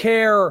 I don't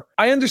care.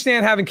 I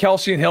understand having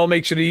Kelsey and Hill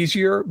makes it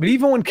easier, but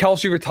even when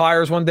Kelsey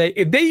retires one day,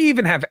 if they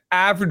even have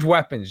average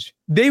weapons,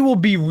 they will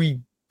be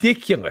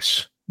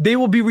ridiculous. They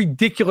will be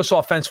ridiculous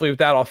offensively with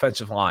that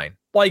offensive line.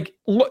 Like,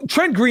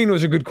 Trent Green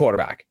was a good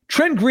quarterback.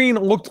 Trent Green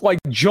looked like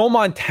Joe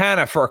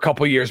Montana for a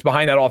couple of years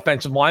behind that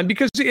offensive line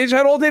because he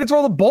had all day to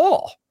throw the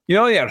ball. You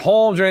know, he had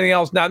Holmes or anything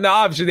else. Now,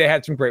 obviously, they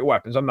had some great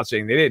weapons. I'm not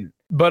saying they didn't.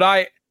 But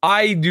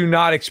I do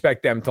not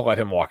expect them to let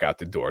him walk out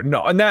the door.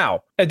 No.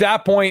 Now, at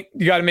that point,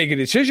 you got to make a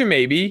decision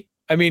maybe.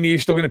 I mean, you're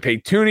still going to pay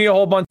Tooney a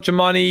whole bunch of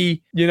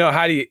money. You know,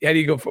 how do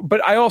you go for?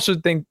 But I also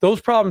think those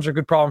problems are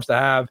good problems to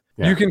have.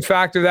 Yeah. You can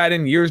factor that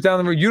in years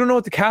down the road. You don't know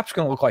what the cap's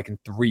going to look like in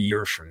 3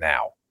 years from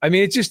now. I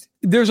mean, it's just,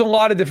 there's a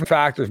lot of different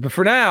factors. But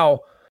for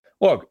now,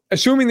 look,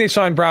 assuming they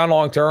sign Brown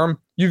long-term,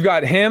 you've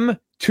got him,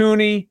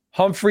 Tooney,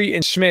 Humphrey,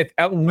 and Smith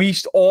at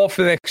least all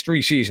for the next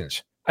 3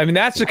 seasons. I mean,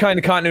 that's the kind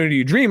of continuity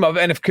you dream of.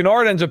 And if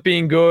Kennard ends up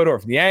being good, or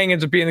if Niang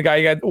ends up being the guy,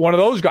 you got one of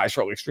those guys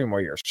for at least 3 more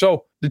years.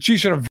 So the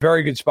Chiefs are in a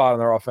very good spot on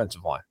their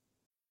offensive line.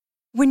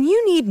 When you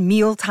need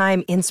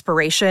mealtime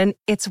inspiration,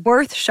 it's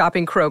worth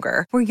shopping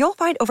Kroger, where you'll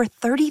find over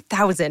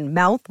 30,000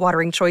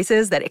 mouth-watering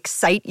choices that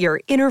excite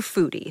your inner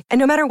foodie. And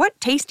no matter what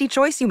tasty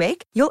choice you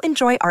make, you'll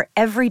enjoy our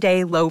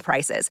everyday low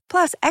prices,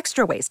 plus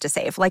extra ways to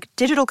save, like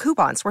digital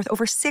coupons worth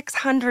over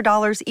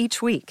 $600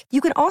 each week. You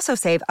can also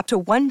save up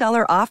to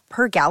 $1 off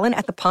per gallon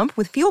at the pump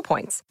with fuel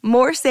points.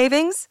 More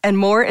savings and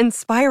more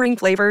inspiring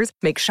flavors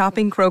make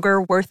shopping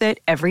Kroger worth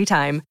it every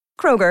time.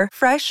 Kroger,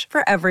 fresh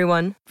for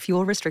everyone.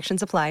 Fuel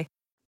restrictions apply.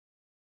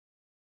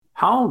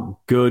 How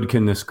good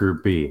can this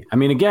group be? I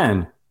mean,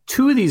 again,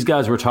 2 of these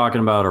guys we're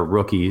talking about are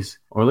rookies.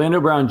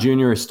 Orlando Brown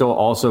Jr. is still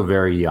also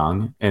very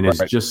young and has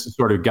just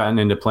sort of gotten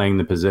into playing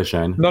the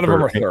position. None of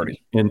them are 30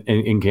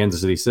 in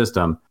Kansas City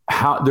system.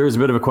 There's a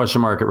bit of a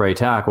question mark at right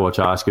tackle, which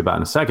I'll ask you about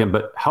in a second.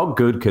 But how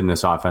good can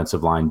this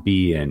offensive line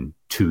be in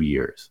 2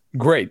 years?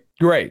 Great.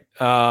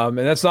 And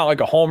that's not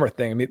like a homer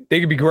thing. I mean, they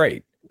could be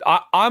great.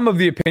 I'm of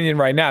the opinion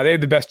right now they have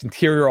the best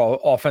interior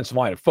offensive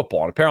line of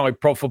football, and apparently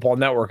Pro Football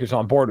Network is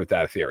on board with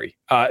that theory.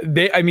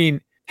 I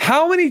mean,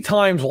 how many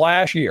times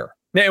last year?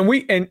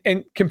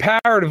 And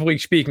comparatively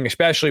speaking,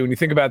 especially when you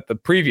think about the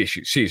previous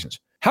seasons,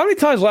 how many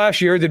times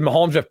last year did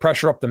Mahomes have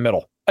pressure up the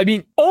middle? I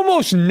mean,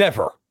 almost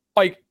never.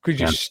 Like,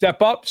 could you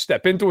step up,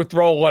 step into a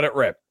throw, let it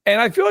rip?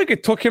 And I feel like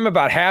it took him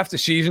about half the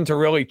season to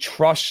really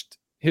trust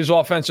his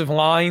offensive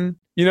line.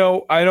 You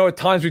know, I know at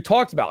times we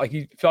talked about like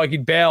he felt like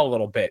he'd bail a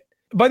little bit.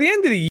 By the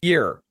end of the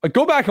year, like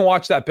go back and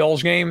watch that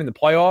Bills game in the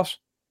playoffs.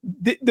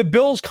 The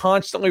Bills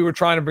constantly were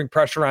trying to bring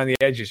pressure around the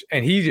edges,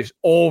 and he just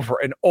over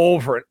and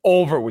over and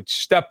over would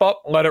step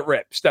up, let it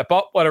rip, step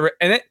up, let it rip.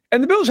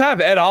 And the Bills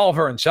have Ed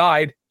Oliver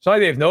inside. It's not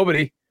like they have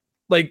nobody.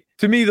 Like,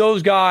 to me,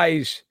 those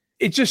guys,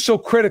 it's just so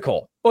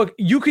critical. Look,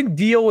 you can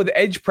deal with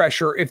edge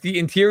pressure if the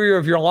interior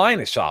of your line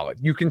is solid.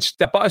 You can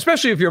step up,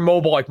 especially if you're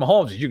mobile like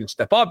Mahomes. You can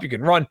step up, you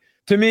can run.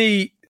 To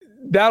me,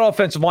 that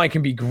offensive line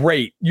can be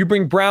great. You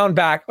bring Brown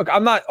back. Look,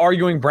 I'm not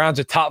arguing Brown's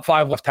a top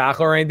 5 left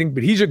tackle or anything,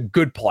 but he's a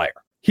good player.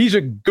 He's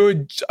a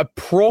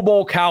Pro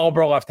Bowl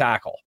caliber left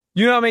tackle.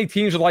 You know how many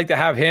teams would like to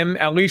have him?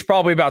 At least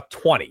probably about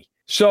 20.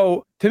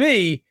 So to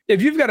me,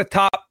 if you've got a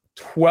top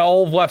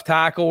 12 left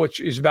tackle, which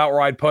is about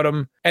where I'd put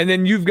him, and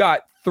then you've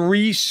got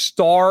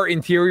 3-star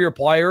interior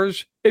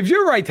players, if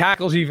your right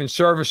tackle is even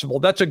serviceable,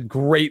 that's a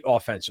great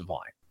offensive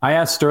line. I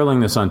asked Sterling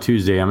this on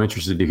Tuesday. I'm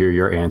interested to hear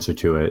your answer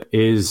to it.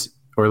 Is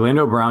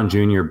Orlando Brown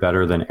Jr.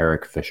 better than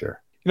Eric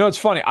Fisher? You know, it's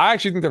funny. I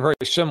actually think they're very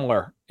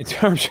similar in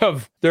terms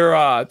of their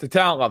the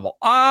talent level.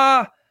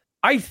 I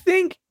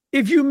think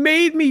if you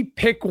made me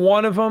pick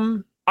one of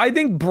them, I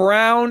think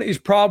Brown is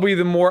probably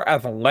the more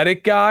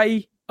athletic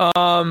guy.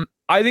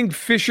 I think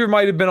Fisher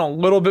might have been a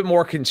little bit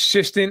more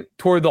consistent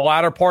toward the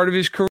latter part of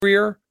his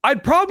career.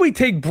 I'd probably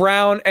take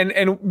Brown,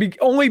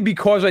 only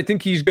because I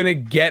think he's going to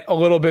get a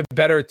little bit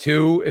better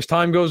too as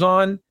time goes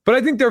on. But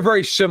I think they're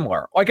very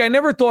similar. Like, I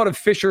never thought of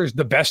Fisher as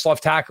the best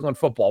left tackle in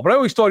football, but I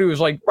always thought he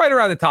was like right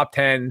around the top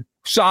 10,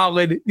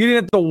 solid. You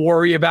didn't have to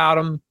worry about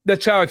him.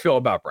 That's how I feel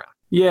about Brown.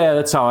 Yeah,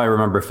 that's how I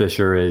remember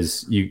Fisher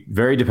is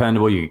very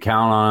dependable. You can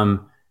count on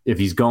him. If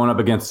he's going up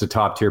against a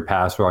top-tier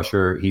pass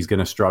rusher, he's going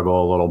to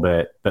struggle a little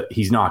bit, but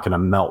he's not going to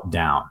melt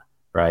down,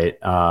 right?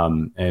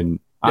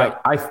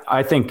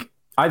 I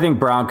think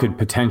Brown could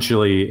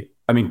potentially.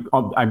 I mean,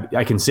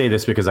 I can say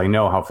this because I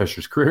know how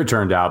Fisher's career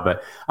turned out,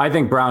 but I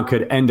think Brown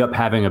could end up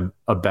having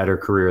a better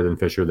career than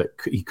Fisher. That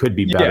he could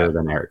be better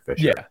than Eric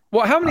Fisher. Yeah.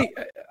 Well, how many?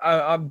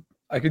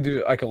 I could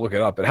look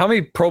it up. But how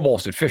many Pro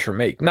Bowls did Fisher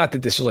make? Not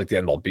that this is like the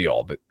end all be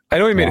all, but I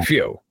know he made a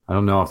few. I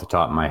don't know off the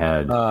top of my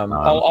head.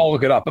 I'll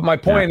look it up. But my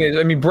point is,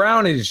 I mean,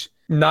 Brown is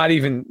not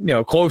even,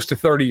 close to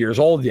 30 years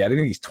old yet. I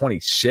think he's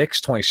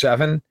 26,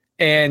 27.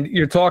 And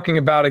you're talking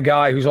about a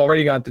guy who's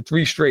already got the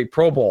 3 straight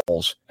Pro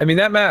Bowls. I mean,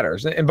 that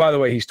matters. And by the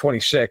way, he's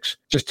 26,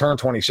 just turned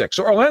 26.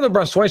 So Orlando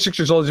Brown's 26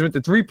 years old. He's been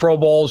to 3 Pro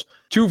Bowls,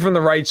 2 from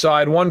the right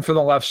side, 1 from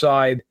the left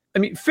side. I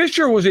mean,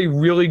 Fisher was a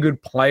really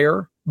good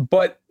player.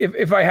 But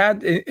if I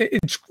had,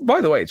 it's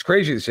by the way, it's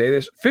crazy to say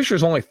this.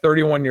 Fisher's only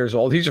 31 years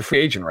old. He's a free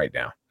agent right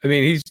now. I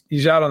mean,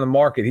 he's out on the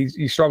market.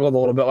 He struggled a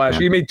little bit last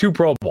year. He made 2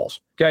 Pro Bowls.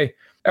 Okay.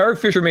 Eric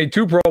Fisher made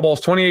 2 Pro Bowls,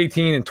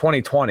 2018 and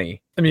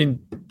 2020. I mean,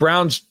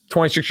 Brown's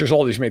 26 years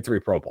old. He's made 3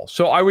 Pro Bowls.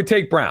 So I would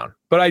take Brown.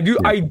 But I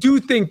do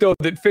think, though,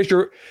 that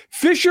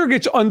Fisher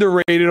gets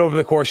underrated over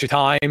the course of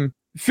time.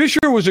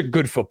 Fisher was a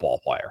good football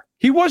player.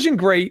 He wasn't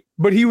great,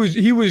 but he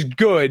was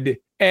good.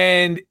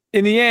 And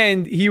in the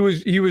end, he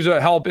was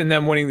a help in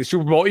them winning the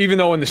Super Bowl, even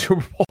though in the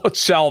Super Bowl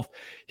itself,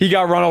 he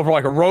got run over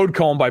like a road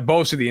cone by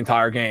Bosa the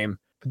entire game.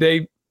 But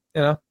they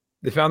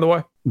found a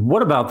way.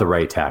 What about the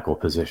right tackle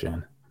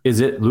position? Is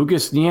it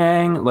Lucas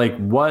Niang? Like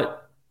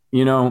what,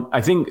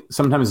 I think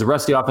sometimes the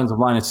rest of the offensive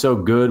line is so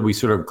good, we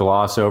sort of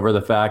gloss over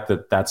the fact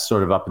that that's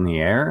sort of up in the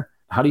air.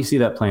 How do you see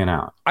that playing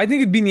out? I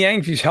think it'd be Niang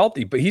if he's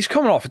healthy, but he's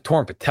coming off a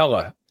torn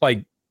patella,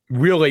 like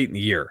real late in the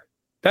year.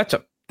 That's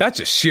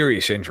a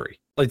serious injury.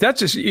 Like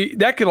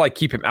that could like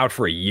keep him out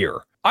for a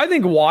year. I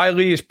think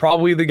Wiley is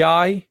probably the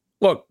guy.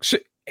 Look,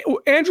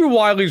 Andrew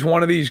Wiley's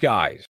one of these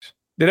guys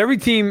that every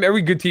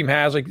good team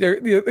has. Like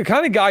they're the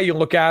kind of guy you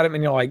look at him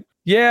and you're like,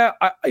 yeah,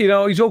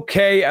 he's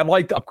okay. I'd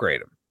like to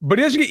upgrade him, but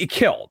he doesn't get you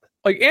killed.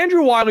 Like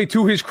Andrew Wiley,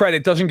 to his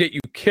credit, doesn't get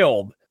you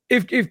killed.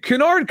 If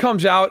Kennard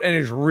comes out and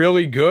is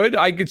really good,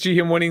 I could see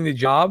him winning the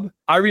job.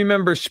 I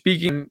remember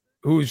speaking,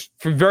 who's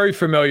very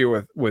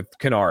familiar with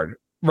Kennard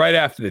right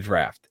after the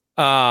draft.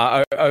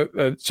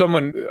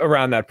 Someone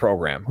around that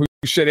program who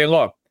said, hey,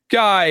 look,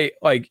 guy,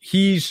 like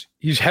he's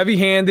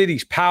heavy-handed,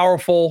 he's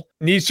powerful,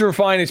 needs to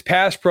refine his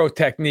pass pro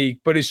technique,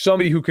 but is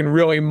somebody who can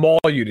really maul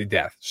you to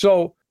death.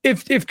 So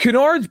if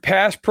Kennard's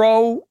pass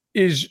pro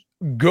is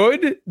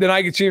good, then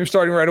I could see him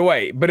starting right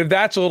away. But if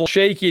that's a little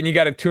shaky and you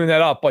got to tune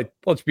that up, like,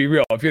 let's be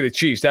real, if you're the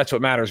Chiefs, that's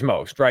what matters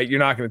most, right? You're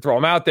not going to throw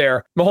him out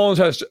there. Mahomes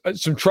has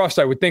some trust,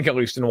 I would think, at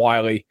least in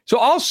Wiley. So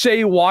I'll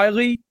say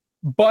Wiley,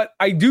 but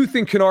I do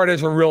think Kennard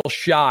has a real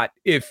shot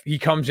if he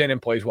comes in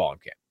and plays well in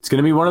camp. It's going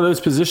to be one of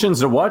those positions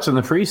to watch in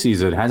the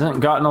preseason. It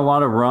hasn't gotten a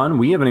lot of run.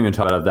 We haven't even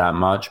talked about that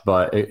much,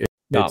 but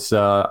it's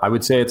I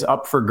would say it's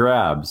up for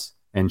grabs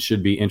and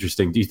should be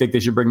interesting. Do you think they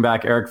should bring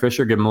back Eric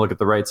Fisher, give him a look at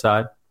the right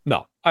side?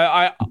 No.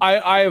 I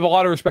have a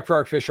lot of respect for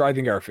Eric Fisher. I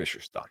think Eric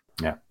Fisher's done.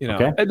 Yeah.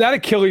 Okay. That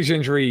Achilles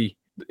injury,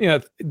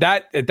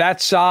 that at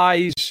that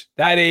size,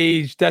 that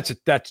age, that's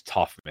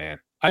tough, man.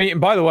 I mean,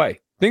 by the way,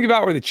 think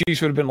about where the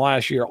Chiefs would have been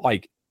last year.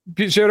 Like,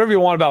 say whatever you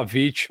want about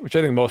Veach, which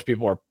I think most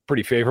people are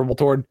pretty favorable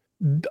toward.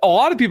 A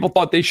lot of people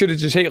thought they should have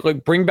just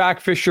bring back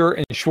Fisher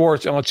and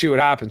Schwartz and let's see what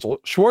happens. Well,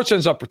 Schwartz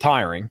ends up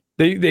retiring.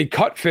 They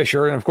cut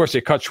Fisher, and of course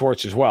they cut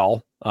Schwartz as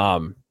well.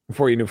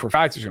 Before you knew for a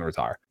fact he's going to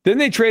retire. Then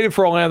they traded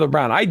for Orlando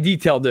Brown. I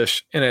detailed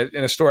this in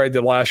a story I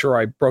did last year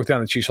where I broke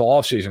down the Chiefs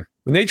whole offseason.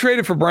 When they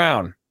traded for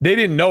Brown, they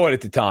didn't know it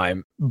at the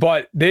time,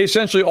 but they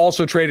essentially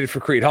also traded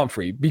for Creed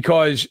Humphrey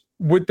because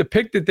with the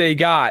pick that they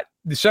got,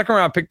 the second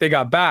round pick they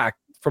got back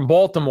from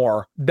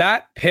Baltimore,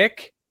 that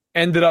pick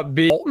ended up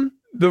being Bolton.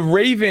 The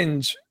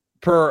Ravens,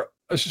 per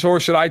a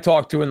source that I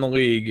talked to in the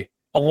league,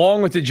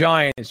 along with the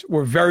Giants,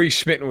 were very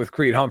smitten with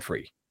Creed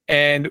Humphrey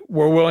and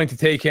were willing to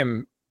take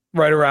him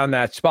right around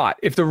that spot.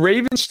 If the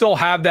Ravens still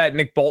have that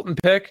Nick Bolton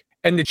pick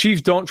and the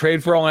Chiefs don't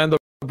trade for Orlando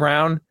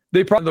Brown,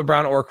 they probably have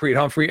Brown or Creed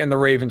Humphrey, and the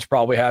Ravens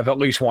probably have at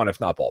least one,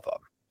 if not both of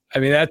them. I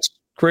mean, that's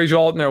crazy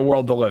alternate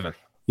world to live in.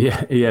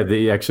 Yeah.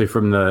 Actually,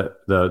 from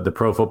the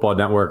Pro Football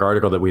Network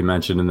article that we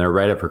mentioned in their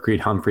write-up for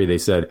Creed Humphrey, they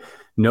said,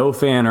 no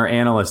fan or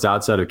analyst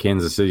outside of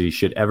Kansas City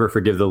should ever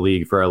forgive the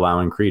league for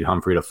allowing Creed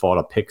Humphrey to fall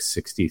to pick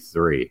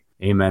 63.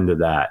 Amen to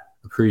that.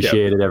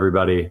 Appreciate it,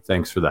 everybody.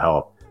 Thanks for the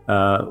help.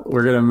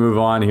 We're going to move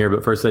on here,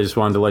 but first I just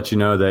wanted to let you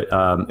know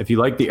that if you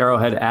like the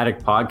Arrowhead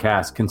Addict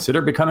podcast,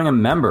 consider becoming a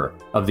member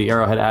of the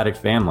Arrowhead Addict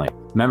family.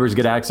 Members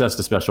get access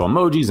to special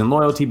emojis and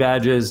loyalty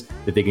badges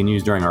that they can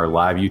use during our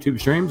live YouTube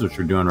streams, which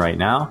we're doing right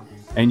now.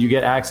 And you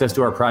get access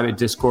to our private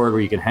Discord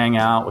where you can hang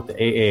out with the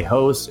AA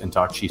hosts and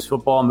talk Chiefs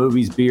football,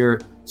 movies, beer,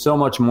 so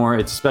much more.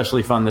 It's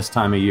especially fun this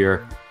time of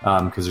year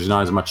because there's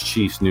not as much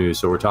Chiefs news.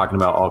 So we're talking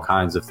about all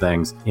kinds of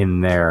things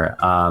in there.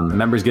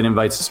 Members get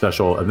invites to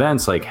special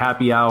events like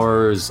happy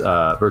hours,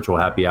 virtual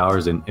happy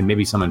hours, and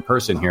maybe some in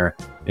person here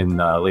in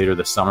later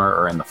this summer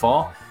or in the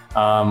fall.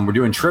 We're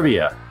doing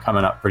trivia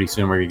coming up pretty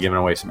soon. We're giving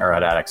away some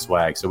Arrowhead Addict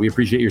swag. So we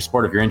appreciate your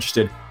support. If you're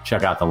interested,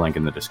 check out the link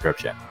in the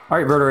description. All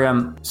right,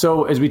 Verderam.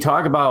 So as we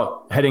talk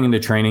about heading into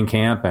training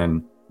camp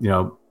and,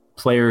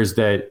 players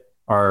that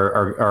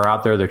are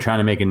out there, they're trying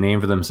to make a name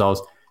for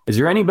themselves. Is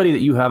there anybody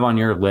that you have on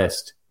your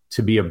list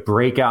to be a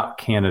breakout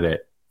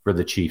candidate for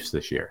the Chiefs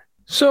this year?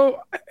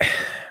 So,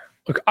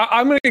 look,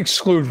 I'm going to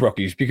exclude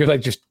rookies because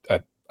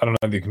I don't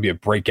know if he can be a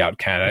breakout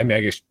candidate. I mean,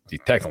 I guess he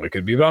technically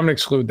could be, but I'm going to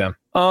exclude them.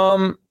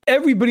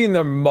 Everybody and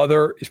their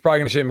mother is probably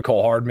going to say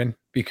McCall Hardman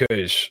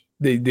because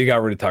they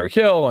got rid of Tyreek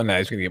Hill and now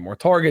he's going to get more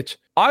targets.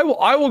 I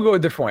will go a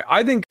different way.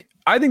 I think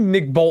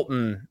Nick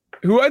Bolton,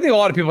 who I think a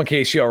lot of people in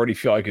KC already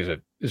feel like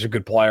is a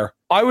good player.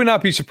 I would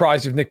not be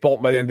surprised if Nick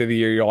Bolton by the end of the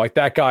year, you're like,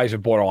 that guy's a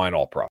borderline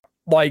all-pro.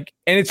 Like,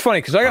 and it's funny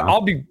because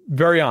I'll be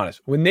very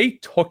honest. When they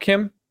took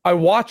him, I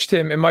watched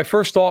him and my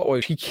first thought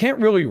was he can't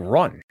really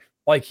run.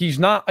 Like he's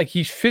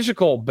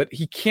physical, but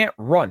he can't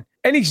run.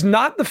 And he's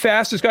not the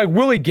fastest guy.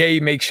 Willie Gay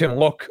makes him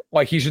look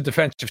like he's a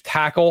defensive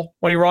tackle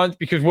when he runs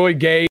because Willie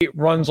Gay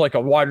runs like a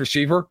wide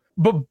receiver.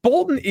 But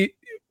Bolton,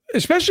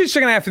 especially the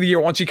second half of the year,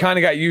 once he kind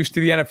of got used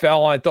to the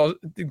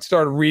NFL and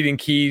started reading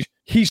keys,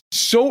 he's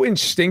so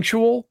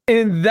instinctual. And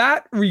in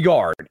that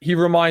regard, he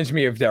reminds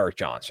me of Derek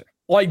Johnson.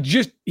 Like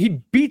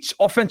he beats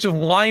offensive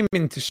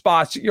linemen to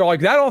spots. You're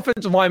like, that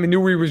offensive lineman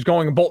knew where he was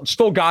going and Bolton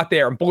still got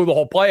there and blew the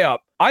whole play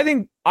up. I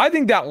think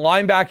that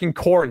linebacking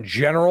core in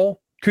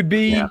general could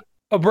be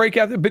a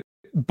breakout. But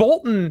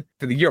Bolton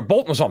for the year,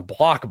 Bolton was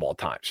unblockable at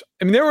times.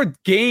 I mean, there were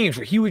games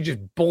where he would just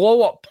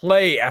blow up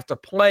play after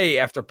play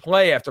after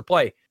play after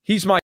play.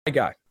 He's my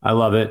guy. I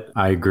love it.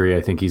 I agree.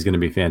 I think he's going to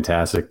be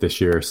fantastic this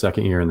year.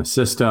 Second year in the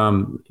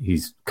system.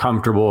 He's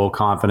comfortable,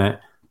 confident.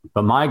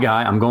 But my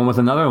guy, I'm going with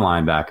another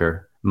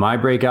linebacker. My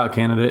breakout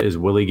candidate is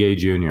Willie Gay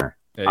Jr.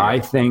 I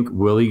think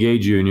Willie Gay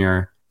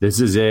Jr., this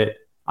is it.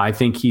 I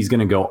think he's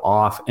going to go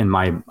off. And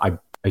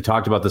I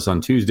talked about this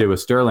on Tuesday with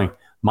Sterling.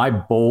 My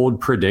bold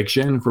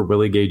prediction for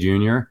Willie Gay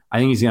Jr., I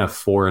think he's going to have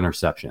 4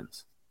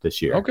 interceptions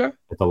this year at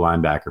the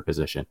linebacker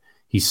position.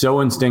 He's so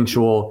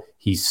instinctual.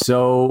 He's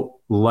so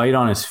light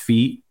on his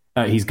feet.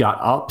 He's got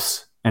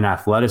ups and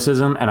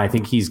athleticism. And I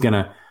think he's going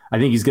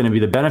to be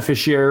the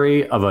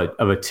beneficiary of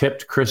a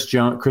tipped Chris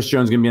Jones. Chris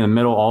Jones is going to be in the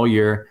middle all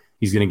year.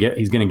 He's going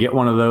to get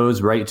one of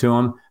those right to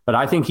him. But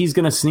I think he's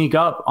going to sneak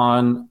up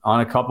on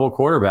a couple of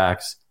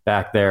quarterbacks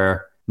back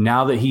there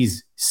now that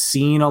he's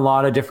seen a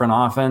lot of different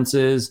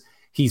offenses.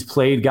 He's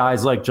played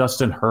guys like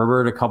Justin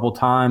Herbert a couple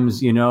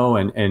times,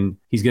 and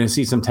he's going to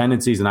see some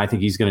tendencies, and I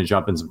think he's going to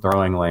jump in some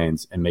throwing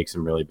lanes and make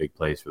some really big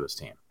plays for this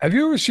team. Have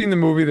you ever seen the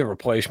movie The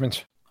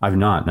Replacements? I've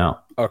not, no.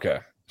 Okay.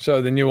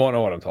 So then you won't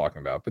know what I'm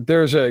talking about. But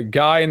there's a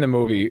guy in the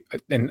movie,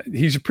 and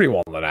he's a pretty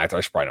well-known actor.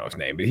 I should probably know his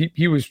name. But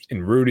he was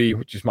in Rudy,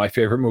 which is my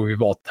favorite movie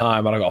of all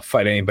time. I don't go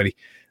fight anybody.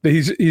 But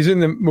he's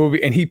in the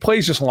movie, and he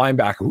plays this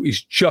linebacker who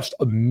is just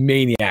a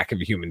maniac of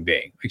a human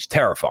being. He's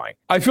terrifying.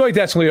 I feel like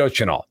that's Leo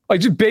Chenal.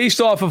 Like, just based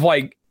off of,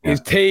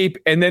 his tape,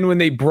 and then when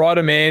they brought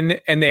him in,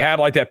 and they had,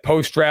 that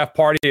post-draft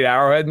party at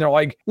Arrowhead, and they're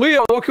like,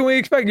 Leo, what can we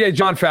expect? Yeah,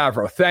 Jon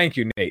Favreau. Thank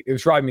you, Nate. It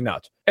was driving me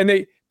nuts. And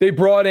they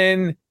brought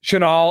in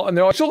Chenal, and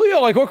they're like, so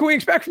Leo, what can we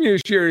expect from you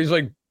this year? He's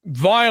like,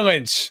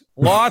 violence,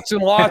 lots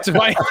and lots of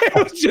violence.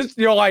 It's just,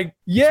 you're like,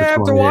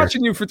 after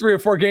watching you for 3 or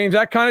 4 games,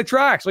 that kind of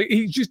tracks. Like,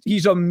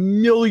 he's a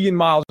million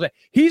miles away.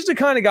 He's the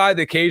kind of guy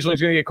that occasionally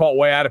is going to get caught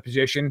way out of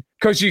position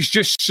because he's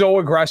just so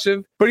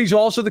aggressive. But he's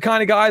also the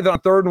kind of guy that on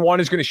 3rd and 1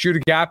 is going to shoot a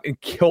gap and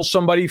kill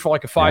somebody for a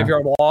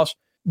 5-yard loss.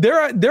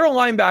 Their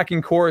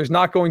linebacking core is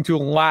not going to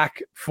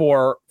lack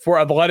for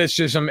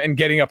athleticism and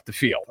getting up the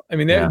field. I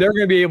mean, they're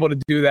going to be able to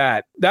do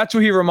that. That's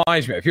what he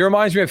reminds me of. He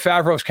reminds me of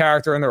Favreau's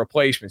character in The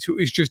Replacements, who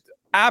is just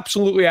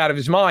absolutely out of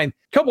his mind.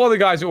 A couple other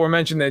guys that were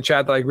mentioned in the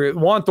chat that I agree with.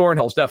 Juan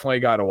Thornhill's definitely a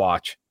guy to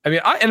watch. I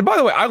mean, and by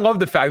the way, I love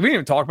the fact, we didn't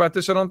even talk about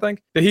this, I don't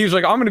think, that he was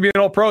like, I'm going to be an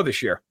all-pro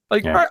this year. All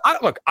right,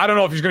 I don't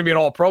know if he's going to be an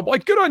all-pro,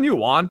 but good on you,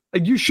 Juan.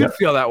 You should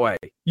feel that way.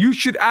 You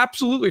should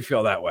absolutely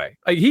feel that way.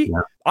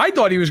 I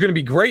thought he was going to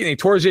be great, and he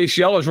tore his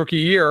ACL his rookie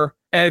year,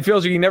 and it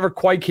feels like he never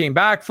quite came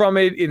back from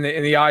it in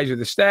the eyes of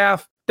the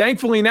staff.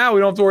 Thankfully, now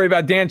we don't have to worry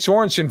about Dan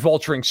Sorensen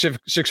vulturing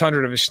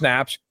 600 of his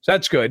snaps. So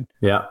that's good.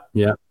 Yeah.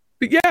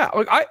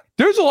 But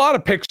there's a lot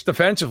of picks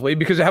defensively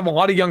because they have a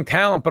lot of young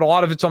talent, but a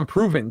lot of it's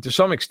unproven to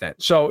some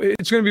extent. So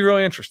it's going to be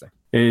really interesting.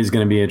 It is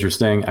going to be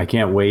interesting. I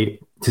can't wait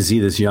to see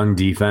this young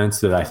defense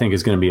that I think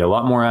is going to be a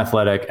lot more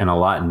athletic and a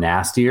lot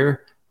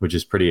nastier, which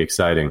is pretty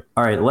exciting.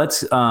 All right,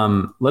 let's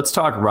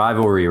talk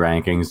rivalry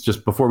rankings.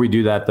 Just before we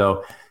do that,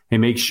 though, hey,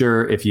 make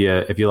sure if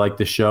you like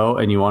the show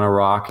and you want to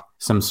rock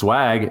some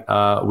swag,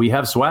 we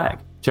have swag.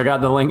 Check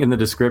out the link in the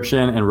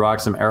description and rock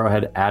some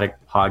Arrowhead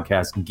Addict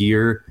podcast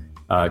gear.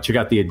 Check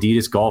out the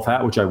Adidas golf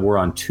hat, which I wore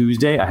on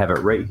Tuesday. I have it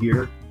right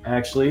here,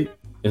 actually.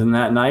 Isn't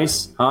that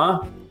nice?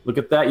 Huh? Look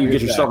at that. You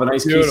get yourself a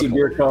nice Casey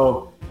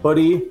Bierko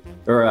hoodie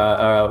or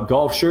a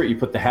golf shirt. You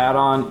put the hat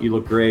on. You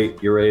look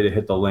great. You're ready to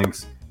hit the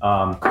links.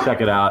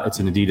 Check it out. It's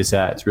an Adidas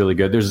hat. It's really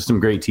good. There's some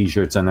great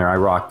T-shirts in there. I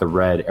rock the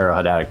red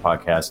Arrowhead Addict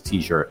podcast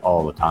T-shirt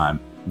all the time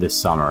this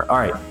summer. All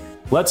right,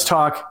 let's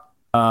talk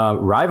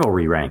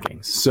rivalry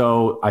rankings.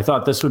 So I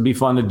thought this would be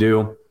fun to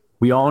do.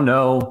 We all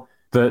know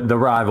the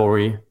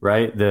rivalry,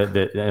 right?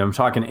 I'm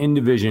talking in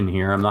division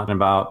here. I'm not talking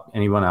about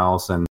anyone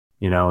else. And,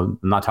 I'm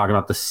not talking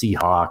about the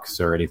Seahawks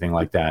or anything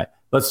like that.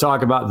 Let's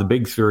talk about the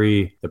big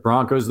 3, the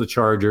Broncos, the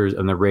Chargers,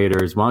 and the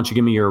Raiders. Why don't you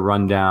give me your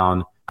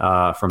rundown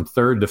from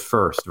third to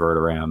first,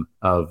 Verderam,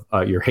 of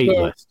your hate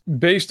list.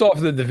 Based off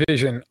the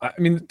division, I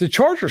mean, the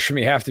Chargers for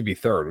me have to be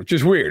third, which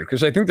is weird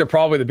because I think they're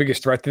probably the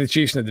biggest threat to the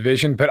Chiefs in the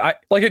division. But I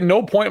like at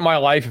no point in my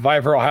life have I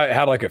ever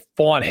had like a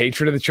full-on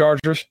hatred of the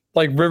Chargers.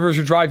 Like Rivers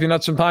would drive you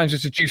nuts sometimes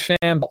as a Chiefs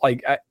fan, but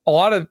like a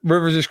lot of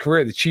Rivers'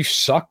 career, the Chiefs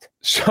sucked.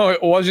 So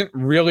it wasn't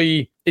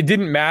really, it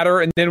didn't matter.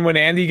 And then when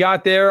Andy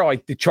got there,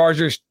 like the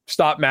Chargers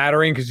stopped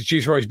mattering because the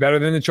Chiefs were always better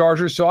than the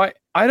Chargers. So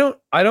I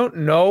don't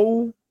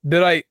know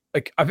that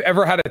I've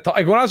ever had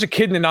like when I was a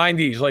kid in the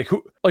 90s, like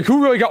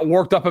who really got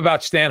worked up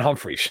about Stan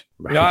Humphries?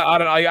 Right. You know,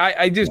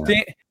 I just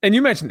didn't. And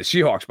you mentioned the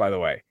Seahawks, by the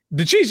way.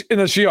 The Chiefs and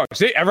the Seahawks,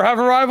 did they ever have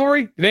a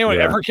rivalry? Did anyone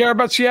ever care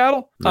about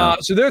Seattle? No.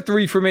 So they're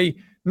 3 for me.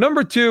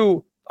 Number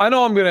 2, I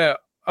know I'm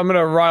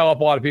gonna rile up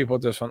a lot of people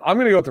with this one. I'm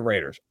gonna go with the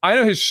Raiders. I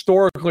know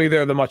historically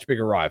they're the much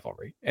bigger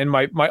rivalry. And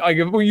my like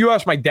when you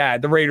ask my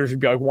dad, the Raiders would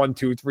be like 1,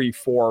 2, 3,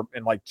 4,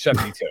 and like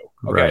 72.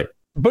 Okay. Right.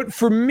 But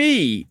for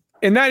me,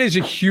 and that is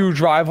a huge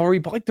rivalry,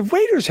 but like the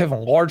Raiders have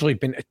largely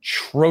been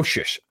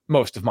atrocious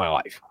most of my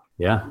life.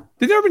 Yeah.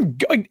 They've never been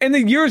like, and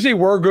the years they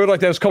were good, like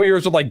those couple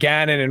years with like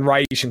Gannon and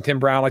Rice and Tim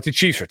Brown, like the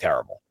Chiefs are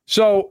terrible.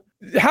 So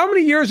how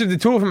many years have the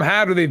two of them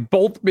had where they've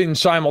both been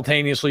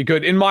simultaneously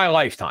good in my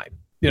lifetime?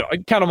 You know, I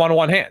count them on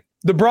one hand.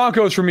 The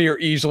Broncos for me are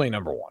easily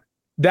number 1.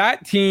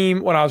 That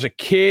team, when I was a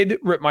kid,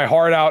 ripped my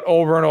heart out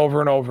over and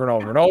over and over and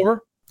over and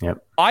over.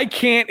 Yep. I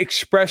can't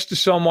express to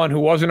someone who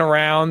wasn't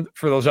around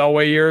for those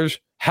Elway years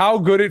how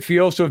good it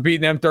feels to have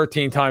beaten them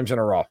 13 times in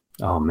a row.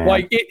 Oh, man.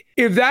 Like,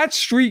 if that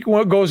streak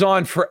goes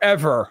on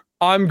forever,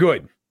 I'm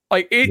good.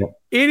 Like, it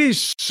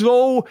is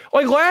so...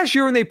 Like, last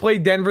year when they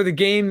played Denver, the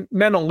game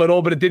meant a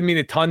little, but it didn't mean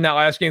a ton that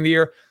last game of the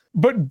year.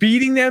 But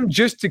beating them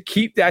just to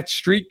keep that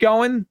streak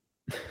going,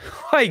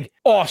 like,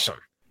 awesome.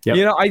 Yep.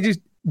 You know,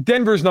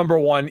 Denver's number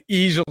 1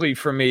 easily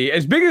for me.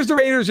 As big as the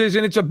Raiders is,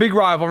 and it's a big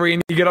rivalry,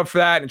 and you get up for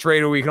that, and it's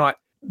Raider week and all that.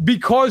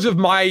 Because of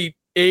my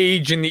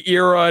age and the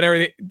era and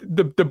everything,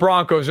 the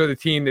Broncos are the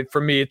team that for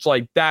me, it's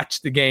like that's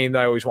the game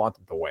that I always want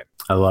them to win.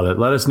 I love it.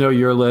 Let us know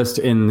your list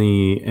in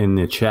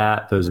the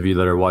chat, those of you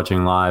that are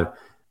watching live.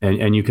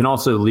 And you can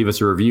also leave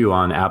us a review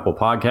on Apple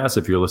Podcasts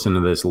if you're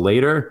listening to this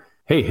later.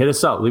 Hey, hit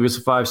us up. Leave us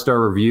a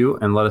 5-star review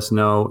and let us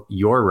know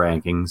your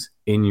rankings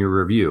in your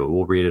review.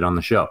 We'll read it on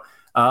the show.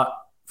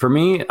 For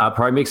me,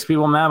 probably makes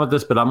people mad with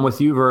this, but I'm with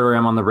you, Verder.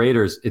 I'm on the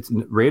Raiders.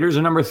 Raiders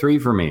are number 3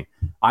 for me.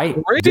 I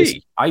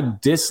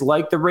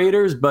dislike the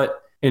Raiders,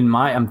 but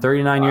I'm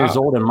 39 years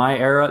old. In my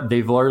era,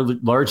 they've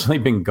largely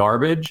been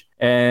garbage,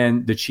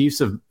 and the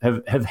Chiefs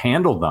have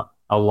handled them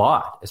a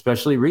lot,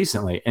 especially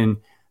recently. And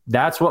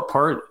that's what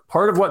part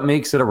of what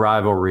makes it a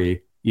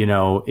rivalry, you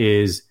know,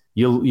 is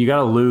you got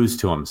to lose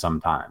to them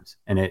sometimes,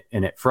 and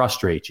it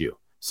frustrates you.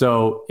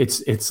 So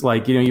it's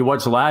like, you know, you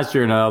watch last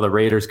year, and the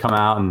Raiders come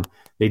out and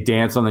they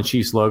dance on the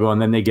Chiefs logo,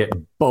 and then they get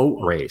boat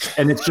raced,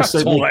 and it's just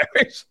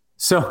hilarious.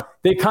 So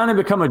they kind of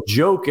become a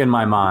joke in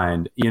my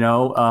mind, you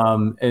know.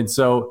 And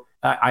so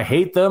I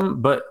hate them,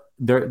 but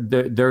they've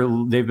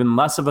been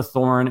less of a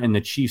thorn in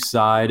the Chiefs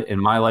side in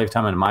my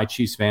lifetime and my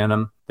Chiefs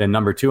fandom than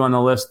number 2 on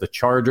the list, the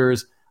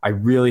Chargers. I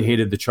really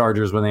hated the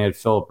Chargers when they had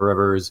Phillip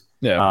Rivers.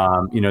 Yeah.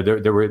 You know,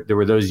 there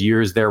were those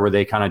years there where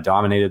they kind of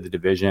dominated the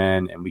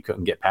division and we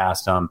couldn't get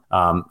past them.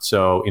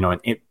 So, you know,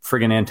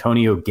 friggin'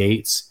 Antonio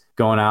Gates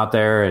going out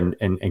there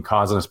and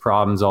causing us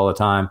problems all the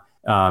time.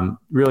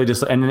 Really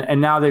just, and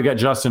now they've got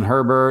Justin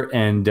Herbert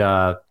and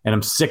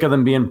I'm sick of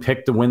them being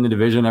picked to win the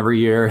division every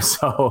year.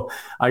 So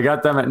I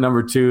got them at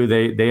number 2.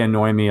 They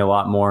annoy me a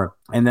lot more.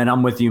 And then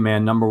I'm with you,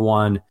 man. Number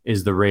 1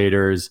 is the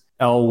Raiders.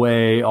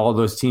 Elway, all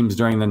those teams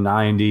during the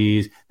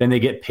 90s. Then they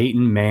get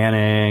Peyton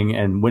Manning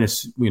and win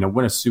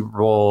a Super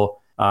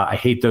Bowl. I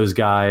hate those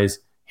guys.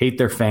 Hate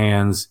their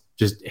fans.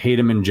 Just hate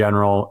them in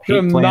general. Hate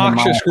an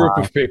obnoxious group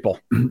of people.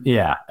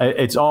 Yeah,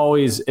 it's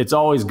always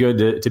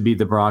good to beat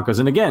the Broncos.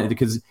 And again,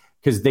 because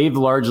they've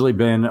largely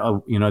been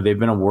they've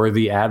been a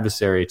worthy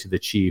adversary to the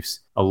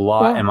Chiefs a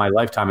lot in my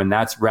lifetime, and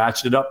that's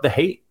ratcheted up the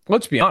hate.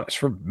 Let's be honest.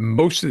 For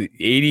most of the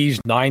 80s,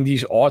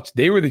 90s, aughts,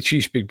 they were the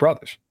Chiefs' big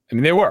brothers. I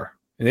mean, they were.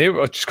 And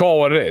let's call it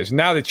what it is.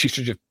 Now the Chiefs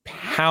are just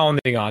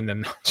pounding on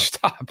them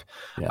nonstop.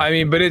 Yeah. I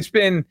mean, but it's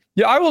been,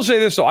 I will say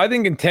this though. I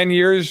think in 10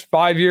 years,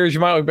 5 years,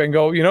 you might look back and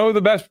go, you know, the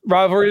best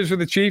rivalry is for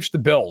the Chiefs, the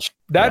Bills.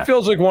 That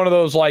feels like one of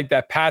those, like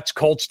that Pats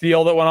Colts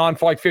deal that went on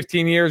for like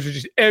 15 years, which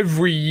is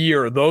every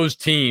year, those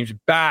teams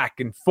back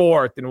and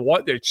forth and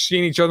what they're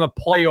seeing each other in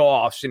the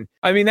playoffs. And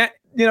I mean, that,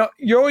 you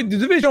know, the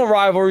divisional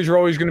rivalries are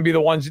always going to be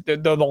the ones that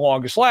they're the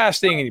longest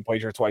lasting, and you play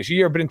each other twice a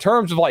year. But in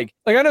terms of like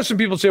I know some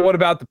people say, what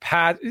about the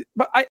Pats?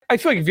 But I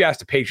feel like if you ask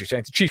the Patriots,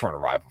 the Chiefs weren't a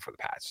rival for the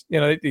Pats. You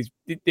know,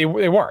 they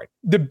weren't.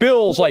 The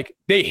Bills, like,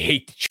 they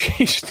hate the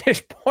Chiefs at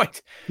this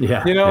point.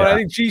 Yeah. You know, and I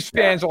think Chiefs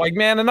fans are like,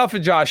 man, enough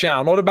of Josh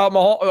Allen. What about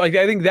Mahomes? Like,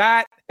 I think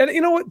that, and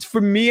you know what, for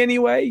me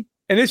anyway,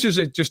 and this is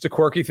just a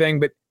quirky thing,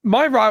 but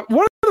one of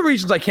the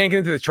reasons I can't get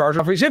into the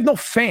Chargers is they have no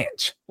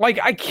fans. Like,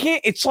 I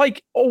can't, it's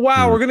like, oh,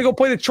 wow, we're going to go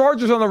play the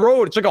Chargers on the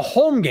road. It's like a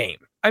home game.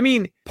 I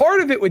mean,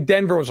 part of it with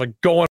Denver was like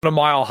going a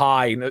mile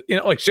high. And, you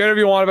know, like, say whatever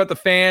you want about the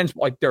fans,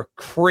 but like, they're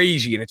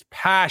crazy and it's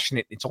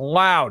passionate. It's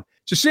loud.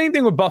 It's the same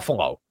thing with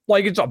Buffalo.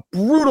 Like, it's a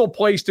brutal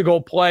place to go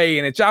play,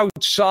 and it's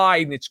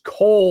outside, and it's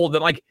cold.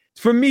 And, like,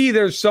 for me,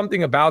 there's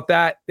something about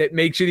that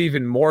makes it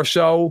even more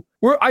so.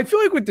 Where I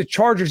feel like with the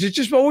Chargers, it's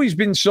just always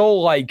been so,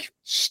 like,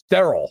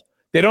 sterile.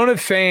 They don't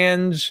have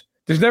fans.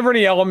 There's never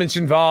any elements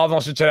involved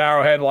unless it's at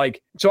Arrowhead.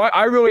 Like, so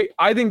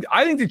I think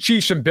the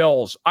Chiefs and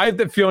Bills, I have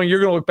the feeling you're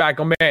going to look back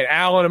on, man,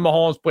 Allen and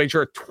Mahomes played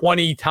here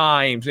 20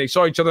 times. They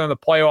saw each other in the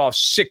playoffs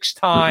 6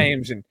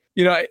 times. And,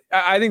 you know,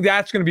 I think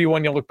that's going to be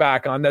one you look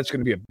back on. That's going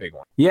to be a big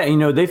one. Yeah, you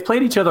know, they've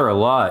played each other a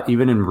lot,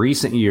 even in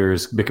recent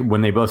years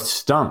when they both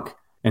stunk.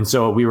 And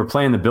so we were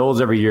playing the Bills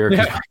every year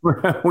because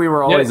we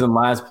were always in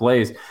last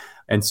place.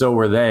 And so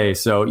were they.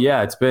 So,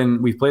 yeah,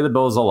 we've played the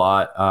Bills a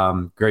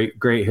lot.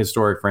 Great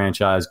historic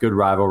franchise, good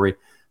rivalry.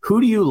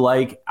 Who do you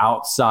like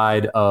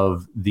outside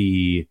of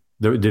the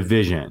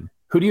division?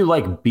 Who do you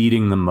like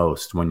beating the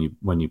most when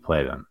you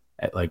play them?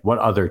 Like, what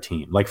other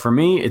team? Like, for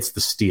me, it's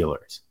the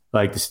Steelers.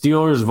 Like, the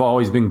Steelers have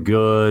always been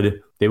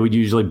good. They would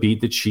usually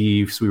beat the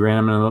Chiefs. We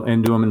ran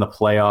into them in the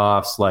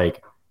playoffs.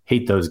 Like,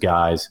 hate those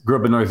guys. Grew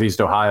up in Northeast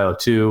Ohio,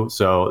 too.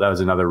 So that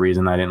was another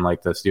reason I didn't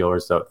like the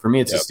Steelers. So for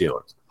me, it's the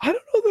Steelers. I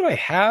don't know that I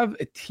have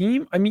a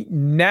team. I mean,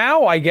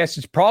 now I guess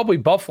it's probably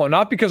Buffalo,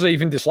 not because I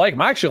even dislike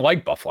them. I actually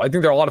like Buffalo. I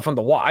think they're a lot of fun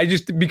to watch.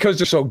 Because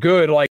they're so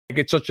good, like,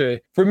 it's such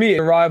for me,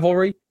 a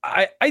rivalry.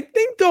 I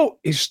think, though,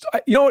 is,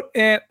 you know what,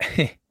 and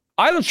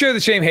I don't share the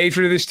same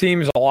hatred of this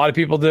team as a lot of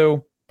people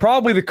do.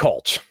 Probably the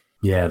Colts.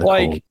 Yeah,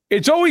 Colts.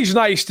 It's always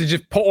nice to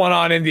just put one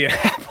on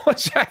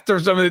Indianapolis after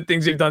some of the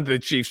things they've done to the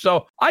Chiefs.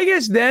 So I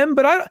guess them,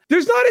 but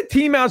there's not a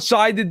team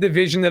outside the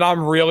division that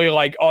I'm really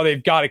like, oh,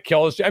 they've got to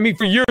kill us. I mean,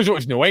 for years it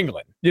was New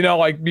England, you know,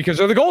 like, because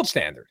they're the gold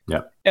standard.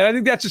 Yeah. And I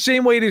think that's the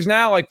same way it is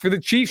now. Like, for the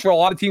Chiefs, for a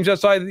lot of teams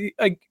outside,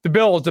 like the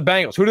Bills, the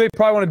Bengals, who do they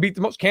probably want to beat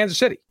the most? Kansas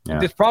City. Yeah.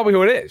 That's probably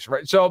who it is,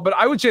 right? So, but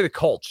I would say the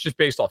Colts, just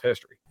based off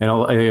history.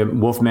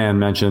 And Wolfman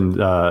mentioned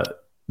the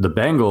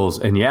Bengals,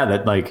 and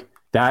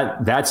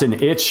that's an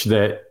itch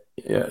that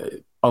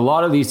a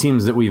lot of these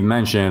teams that we've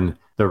mentioned,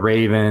 the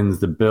Ravens,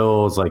 the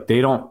Bills, like, they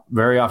don't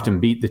very often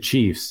beat the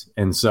Chiefs.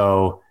 And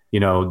so, you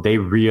know, they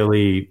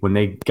really, when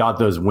they got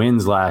those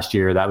wins last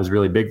year, that was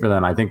really big for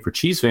them. I think for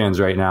Chiefs fans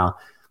right now,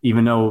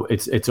 even though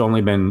it's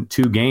only been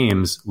 2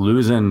 games,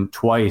 losing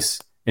twice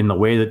in the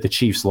way that the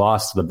Chiefs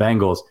lost to the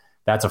Bengals,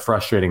 that's a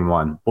frustrating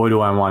one. Boy,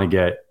 do I want to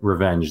get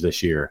revenge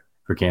this year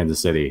for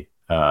Kansas City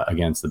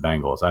against the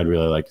Bengals. I'd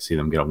really like to see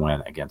them get a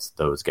win against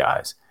those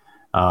guys.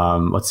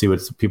 Let's see what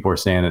people are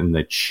saying in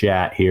the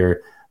chat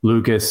here.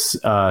 Lucas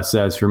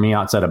says, for me,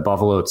 outside of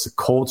Buffalo, it's the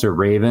Colts or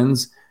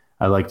Ravens.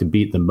 I like to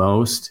beat the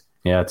most.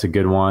 Yeah, it's a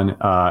good one.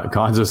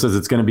 Gonzo says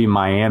it's going to be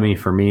Miami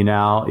for me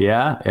now.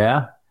 Yeah.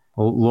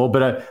 A little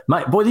bit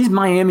of these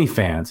Miami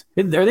fans,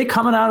 are they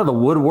coming out of the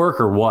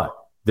woodwork or what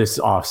this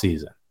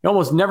offseason? You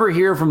almost never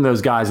hear from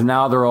those guys, and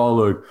now they're all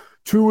like,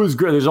 Tua's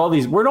good. There's all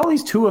these, where'd all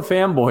these Tua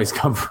fanboys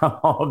come from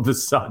all of a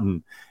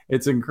sudden?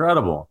 It's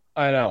incredible.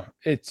 I know.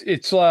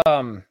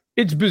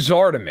 It's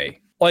bizarre to me.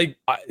 Like,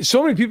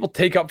 so many people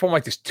take up from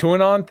like this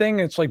Tuanon thing.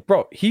 And it's like,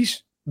 bro,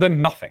 he's the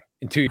nothing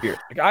in 2 years.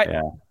 Like,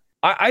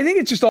 I think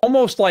it's just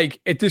almost like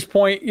at this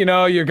point, you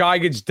know, your guy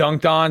gets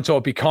dunked on, so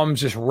it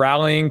becomes this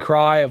rallying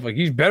cry of like,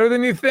 he's better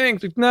than you think.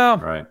 It's like, no,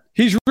 right.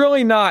 He's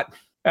really not.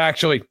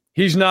 Actually,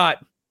 he's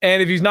not.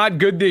 And if he's not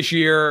good this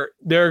year,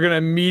 they're going to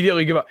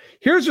immediately give up.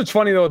 Here's what's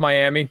funny, though, with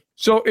Miami.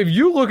 So if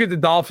you look at the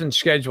Dolphins'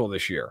 schedule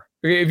this year,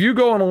 if you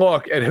go and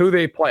look at who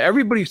they play,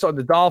 everybody's talking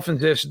the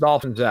Dolphins this, the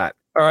Dolphins that.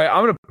 All right,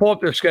 I'm going to pull up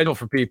their schedule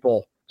for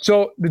people.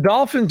 So the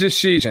Dolphins this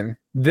season,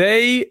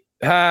 they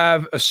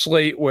have a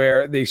slate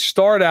where they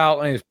start out.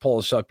 Let me just pull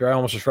this up here. I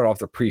almost just read off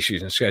their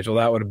preseason schedule.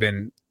 That would have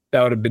been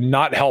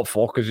not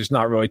helpful because it's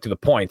not really to the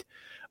point.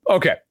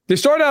 Okay, they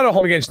start out at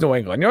home against New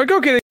England. You're like,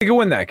 okay, they can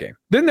win that game.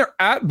 Then they're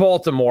at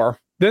Baltimore.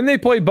 Then they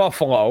play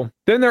Buffalo.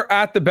 Then they're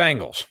at the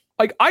Bengals.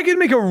 Like, I could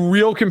make a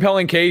real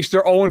compelling case.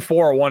 They're 0-4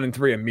 or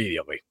 1-3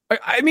 immediately.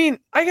 I mean,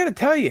 I got to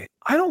tell you,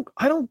 I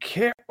don't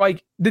care.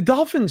 Like, the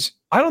Dolphins,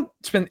 I don't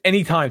spend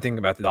any time thinking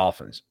about the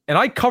Dolphins. And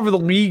I cover the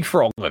league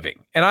for a living.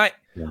 And I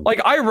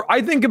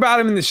think about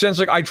them in the sense,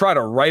 like, I try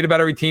to write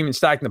about every team and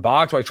stack in the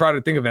box. So I try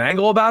to think of an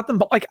angle about them.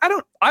 But, like, I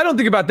don't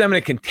think about them in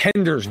a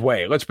contender's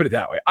way. Let's put it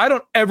that way. I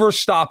don't ever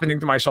stop and think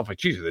to myself, like,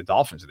 geez, are the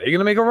Dolphins, are they going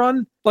to make a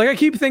run? Like, I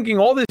keep thinking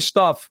all this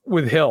stuff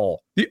with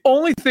Hill. The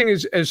only thing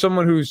is, as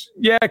someone who's,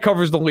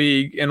 covers the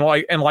league and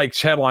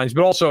likes headlines,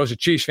 but also as a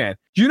Chiefs fan,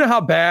 do you know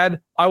how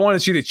bad I want to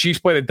see the Chiefs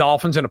play the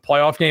Dolphins in a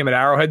playoff game at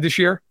Arrowhead this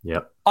year?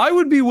 Yep. I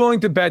would be willing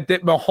to bet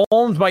that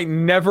Mahomes might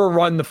never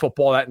run the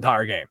football that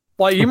entire game.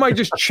 Like, he might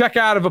just check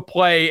out of a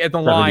play at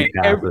the line.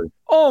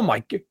 Oh, my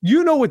God.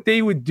 You know what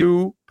they would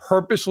do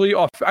purposely?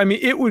 I mean,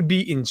 it would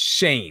be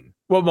insane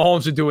what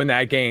Mahomes would do in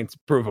that game to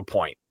prove a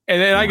point.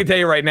 And then I can tell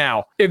you right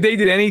now, if they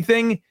did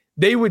anything,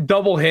 they would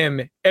double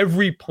him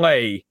every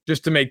play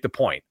just to make the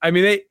point. I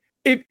mean,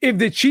 if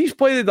the Chiefs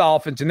play the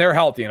Dolphins and they're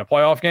healthy in a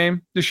playoff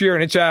game this year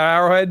and it's at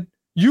Arrowhead,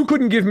 you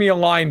couldn't give me a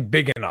line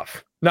big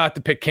enough not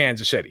to pick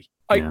Kansas City.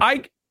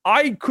 Like,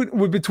 I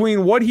could,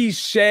 between what he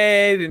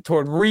said and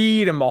toward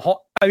Reed and Mahomes,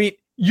 I mean,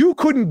 you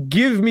couldn't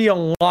give me a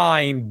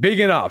line big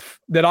enough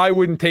that I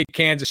wouldn't take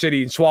Kansas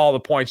City and swallow the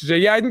points and say,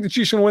 yeah, I think the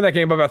Chiefs will win that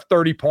game by about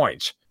 30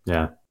 points.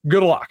 Yeah.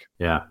 Good luck.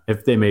 Yeah,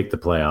 if they make the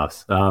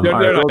playoffs. They're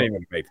not even going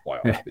to make the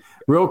playoffs.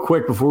 Real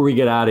quick before we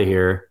get out of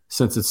here,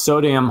 since it's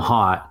so damn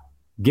hot,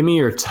 give me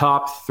your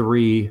top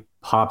 3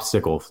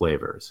 popsicle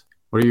flavors.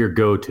 What are your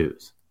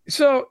go-tos?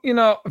 So,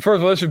 first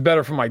of all, this is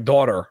better for my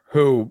daughter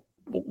who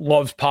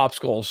loves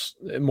popsicles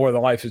more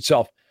than life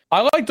itself.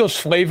 I like those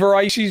flavor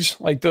ices,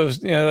 like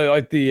those,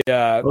 like the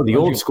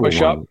old school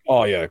one.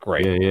 Oh, yeah,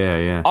 great.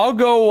 Yeah. I'll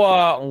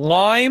go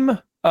lime,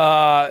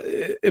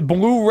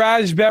 blue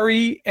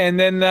raspberry, and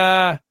then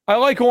I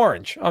like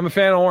orange. I'm a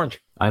fan of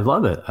orange. I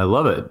love it.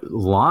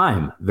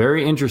 Lime,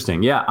 very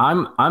interesting. Yeah,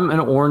 I'm an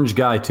orange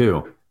guy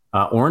too.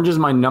 Orange is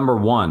my number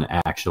 1,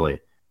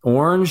 actually.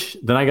 Orange,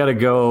 then I got to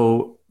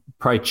go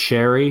probably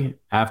cherry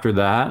after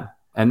that,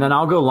 and then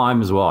I'll go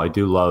lime as well. I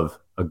do love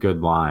a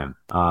good lime.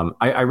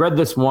 I read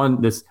this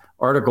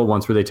article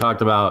once where they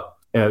talked about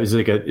it was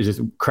like it's just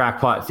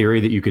crackpot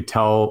theory that you could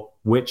tell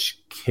which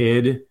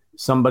kid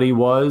somebody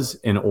was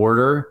in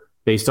order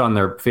based on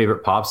their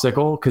favorite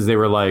popsicle, because they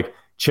were like,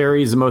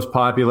 cherry is the most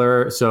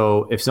popular,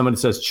 so if somebody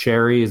says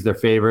cherry is their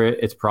favorite,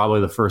 it's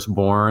probably the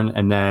firstborn,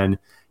 and then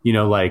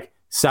like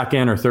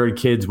second or third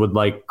kids would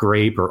like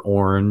grape or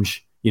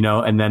orange,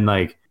 and then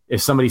like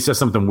if somebody says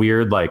something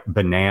weird like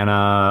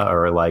banana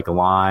or like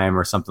lime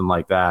or something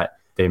like that,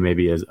 they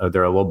maybe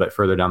they're a little bit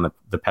further down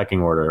the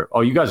pecking order.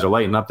 Oh, you guys are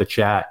lighting up the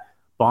chat.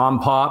 Bomb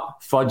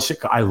pop, fudge.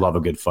 I love a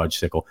good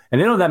fudge-sicle. And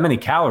they don't have that many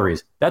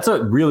calories. That's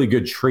a really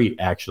good treat,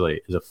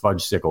 actually, is a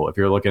fudge-sicle if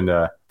you're looking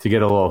to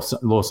get a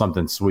little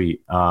something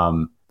sweet.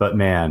 But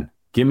man,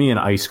 give me an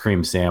ice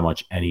cream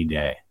sandwich any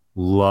day.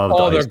 Love.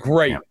 Oh, they're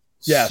great.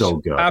 Yes, so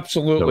good.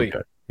 Absolutely. So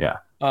good. Yeah.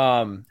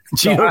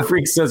 Cheeto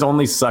Freak says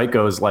only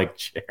psychos like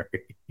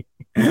cherry.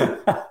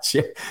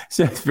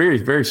 Says very,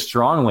 very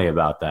strongly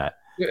about that.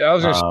 I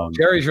was just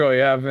Cherry's really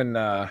having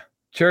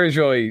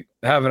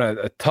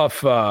a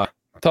tough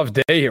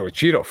day here with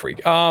Cheeto Freak.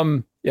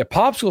 Yeah,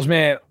 popsicles,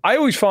 man. I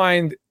always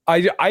find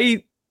I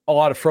eat a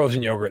lot of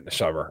frozen yogurt in the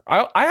summer.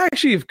 I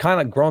actually have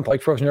kind of grown to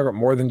like frozen yogurt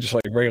more than just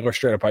like regular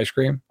straight up ice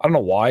cream. I don't know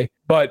why,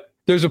 but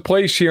there's a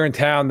place here in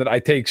town that I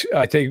take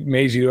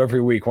Maisie to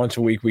every week. Once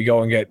a week, we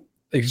go and get.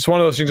 It's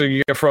one of those things like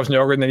you get frozen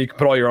yogurt and then you can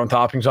put all your own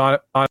toppings on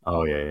it.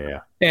 Oh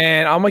yeah.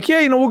 And I'm like,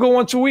 we'll go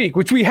once a week,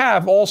 which we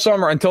have all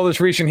summer until this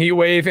recent heat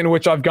wave, in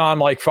which I've gone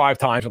like 5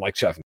 times in like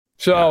 7.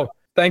 So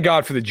Thank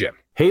God for the gym.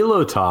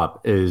 Halo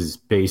Top is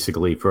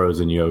basically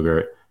frozen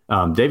yogurt.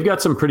 They've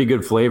got some pretty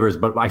good flavors,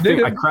 but I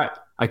think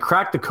I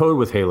cracked the code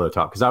with Halo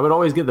Top because I would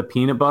always get the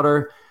peanut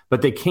butter,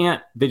 but they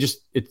can't. They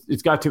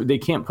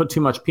can't put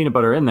too much peanut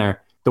butter in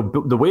there.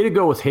 The way to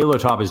go with Halo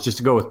Top is just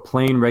to go with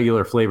plain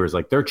regular flavors.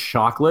 Like their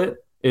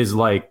chocolate is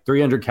like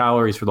 300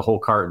 calories for the whole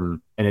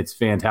carton, and it's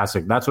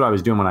fantastic. That's what I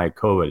was doing when I had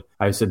COVID.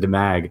 I said to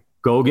Mag,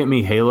 go get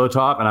me Halo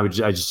Top, and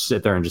I just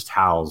sit there and just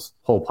house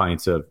whole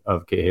pints of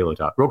Halo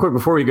Top. Real quick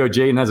before we go,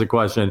 Jaden has a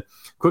question.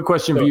 Quick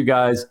question for you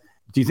guys.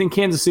 Do you think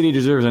Kansas City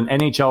deserves an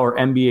NHL or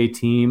NBA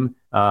team?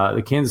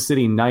 The Kansas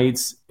City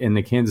Knights and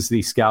the Kansas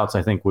City Scouts,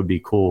 I think, would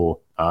be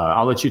cool.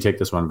 I'll let you take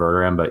this one,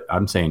 Verderam, but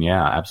I'm saying,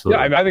 yeah,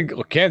 absolutely. Yeah, I think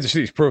Kansas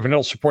City's proven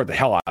it'll support the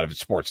hell out of its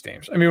sports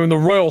teams. I mean, when the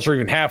Royals are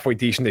even halfway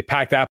decent, they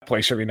pack that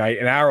place every night,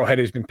 and Arrowhead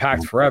has been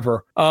packed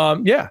forever.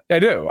 Yeah, I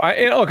do.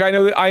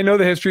 I know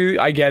the history.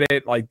 I get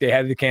it. Like, they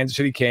had the Kansas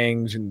City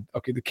Kings, and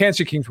the Kansas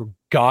City Kings were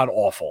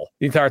god-awful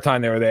the entire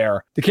time they were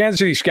there. The Kansas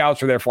City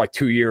Scouts were there for like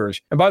 2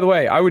 years. And by the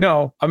way, I would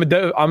know, I'm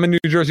a New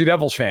Jersey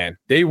Devils fan.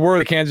 They were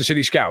the Kansas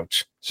City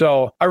Scouts.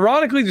 So,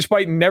 ironically,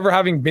 despite never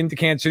having been to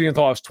Kansas City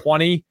until I was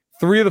 20,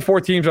 3 of the 4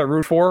 teams I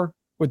root for,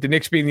 with the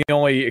Knicks being the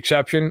only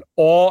exception,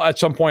 all at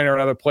some point or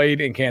another played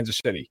in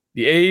Kansas City.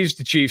 The A's,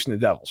 the Chiefs, and the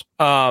Devils.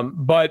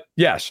 But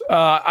yes,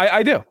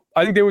 I do.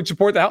 I think they would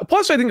support that.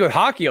 Plus, I think with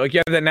hockey, like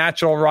you have that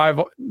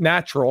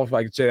natural, if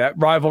I could say that,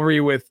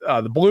 rivalry with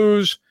the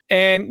Blues.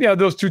 And,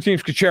 those two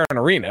teams could share an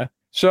arena.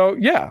 So,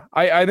 yeah,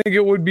 I think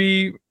it would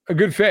be a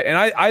good fit. And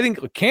I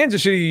think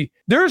Kansas City,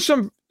 there are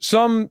some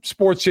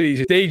sports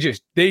cities,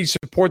 they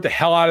support the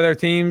hell out of their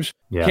teams.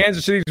 Yeah.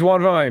 Kansas City is one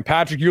of them. I mean,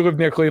 Patrick, you live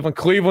near Cleveland.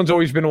 Cleveland's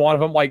always been one of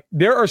them. Like,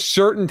 there are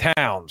certain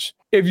towns,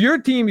 if your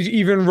team is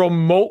even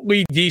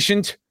remotely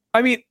decent,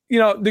 I mean,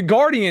 the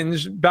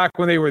Guardians, back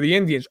when they were the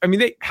Indians, I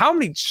mean, how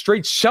many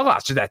straight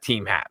sellouts did that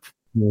team have?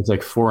 It's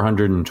like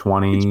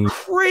 420.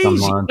 It's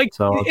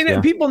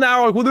crazy. People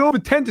now are like, well, they're over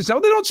 10 to sell.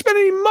 They don't spend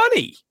any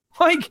money.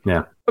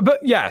 Yeah.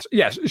 But yes.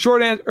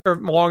 Short answer or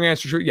long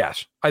answer,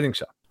 yes, I think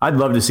so. I'd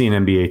love to see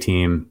an NBA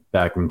team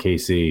back in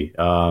KC.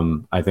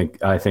 I think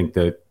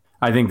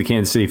the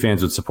Kansas City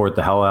fans would support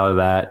the hell out of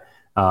that.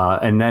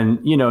 And then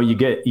you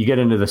get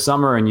into the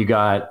summer and you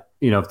got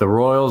if the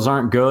Royals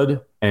aren't good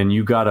and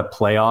you got a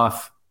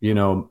playoff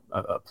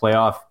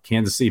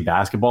Kansas City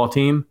basketball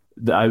team,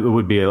 it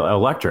would be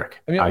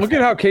electric. I mean, look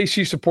at how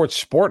KC supports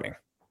Sporting,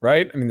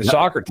 right? I mean, the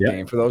soccer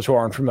team, for those who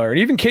aren't familiar. And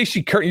even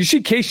KC Current, you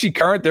see KC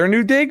Current, their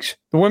new digs,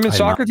 the women's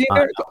soccer team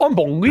there? It's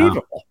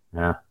unbelievable.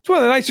 Yeah. It's one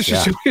of the nicest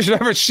facilities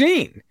I've ever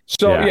seen.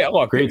 So,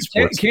 look, great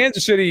sports.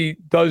 Kansas City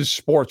does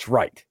sports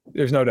right.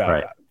 There's no doubt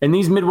about it. And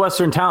these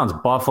Midwestern towns,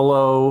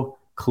 Buffalo,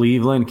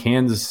 Cleveland,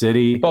 Kansas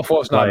City.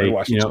 Buffalo's not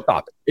Midwestern.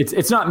 Stop it.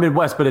 It's not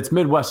Midwest, but it's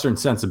Midwestern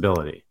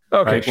sensibility.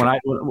 Okay.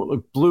 Right? Sure.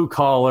 When blue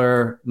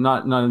collar,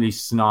 none of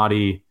these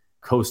snotty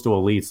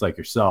coastal elites like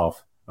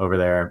yourself over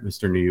there,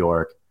 Mr. New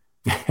York.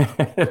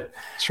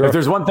 Sure. If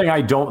there's one thing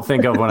I don't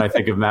think of when I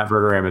think of Matt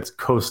Verderame, it's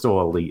coastal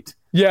elite.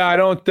 Yeah, I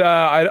don't.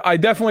 I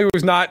definitely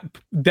was not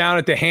down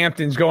at the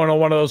Hamptons going to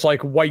one of those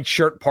like white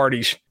shirt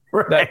parties.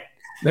 Right.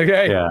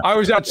 Okay. I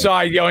was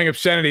outside yelling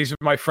obscenities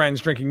with my friends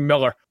drinking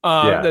Miller.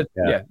 That's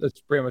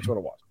pretty much what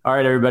it was. All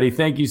right, everybody.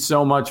 Thank you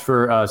so much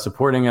for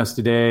supporting us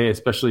today,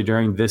 especially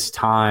during this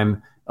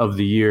time of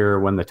the year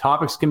when the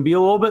topics can be a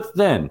little bit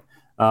thin.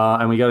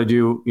 And we got to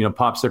do,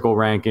 popsicle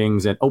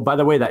rankings. And, oh, by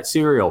the way, that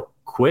cereal,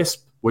 Quisp,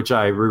 which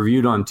I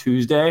reviewed on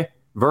Tuesday,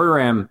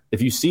 Verderame,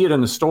 if you see it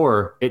in the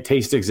store, it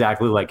tastes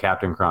exactly like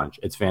Captain Crunch.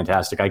 It's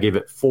fantastic. I gave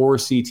it 4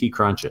 CT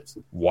crunches.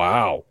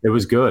 Wow. It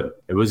was good.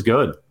 And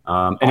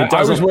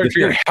I was worried for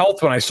your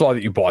health when I saw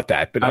that you bought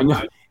that. But I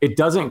know it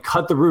doesn't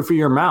cut the roof of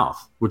your mouth,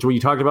 which we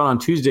talked about on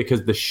Tuesday,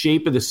 because the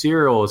shape of the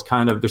cereal is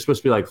they're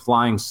supposed to be like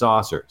flying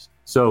saucers.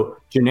 So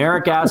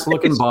generic ass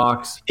looking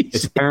box.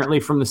 It's apparently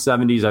from the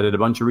 70s. I did a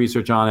bunch of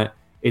research on it.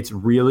 It's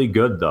really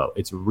good, though.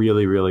 It's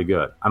really, really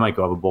good. I might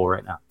go have a bowl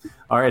right now.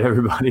 All right,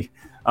 everybody.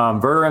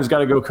 Verderame's got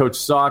to go coach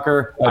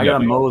soccer. I got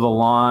to mow the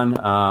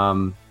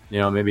lawn.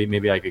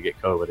 Maybe I could get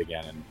COVID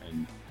again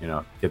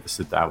and get to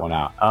sit that one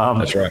out.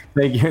 That's right.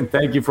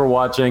 Thank you for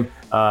watching.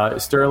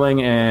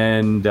 Sterling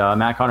and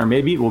Matt Connor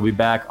maybe will be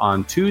back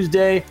on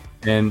Tuesday,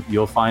 and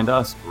you'll find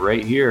us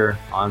right here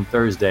on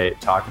Thursday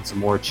talking some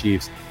more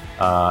Chiefs.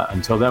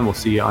 Until then, we'll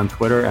see you on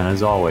Twitter, and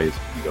as always,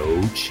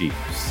 go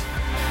Chiefs.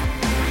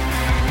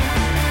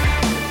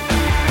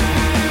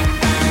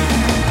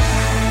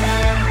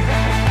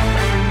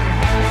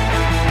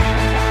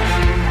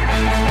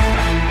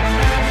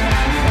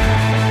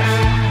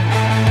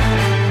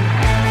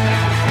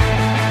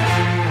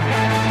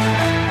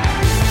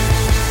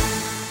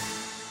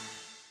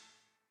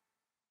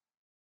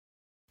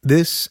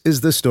 This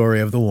is the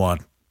story of the one.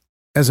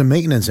 As a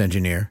maintenance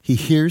engineer, he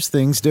hears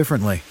things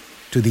differently.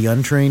 To the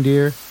untrained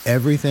ear,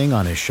 everything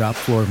on his shop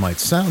floor might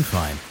sound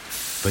fine,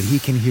 but he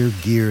can hear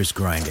gears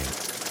grinding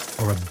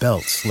or a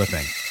belt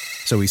slipping.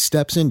 So he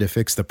steps in to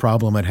fix the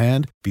problem at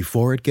hand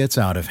before it gets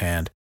out of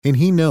hand. And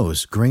he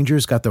knows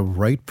Grainger's got the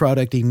right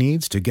product he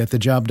needs to get the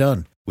job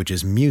done, which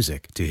is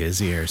music to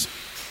his ears.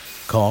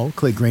 Call,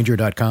 click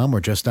Grainger.com,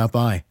 or just stop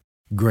by.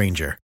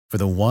 Grainger, for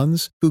the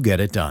ones who get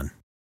it done.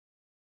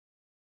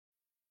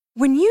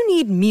 When you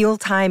need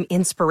mealtime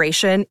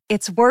inspiration,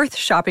 it's worth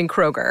shopping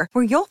Kroger,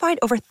 where you'll find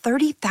over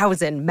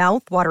 30,000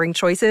 mouth-watering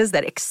choices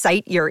that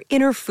excite your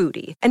inner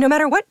foodie. And no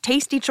matter what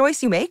tasty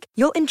choice you make,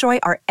 you'll enjoy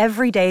our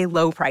everyday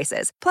low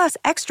prices, plus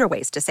extra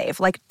ways to save,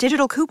 like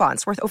digital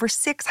coupons worth over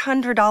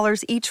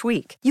 $600 each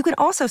week. You can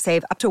also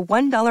save up to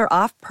 $1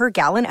 off per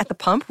gallon at the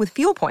pump with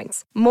fuel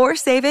points. More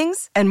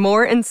savings and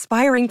more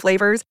inspiring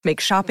flavors make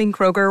shopping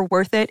Kroger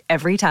worth it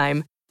every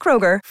time.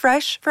 Kroger,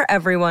 fresh for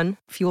everyone.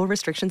 Fuel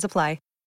restrictions apply.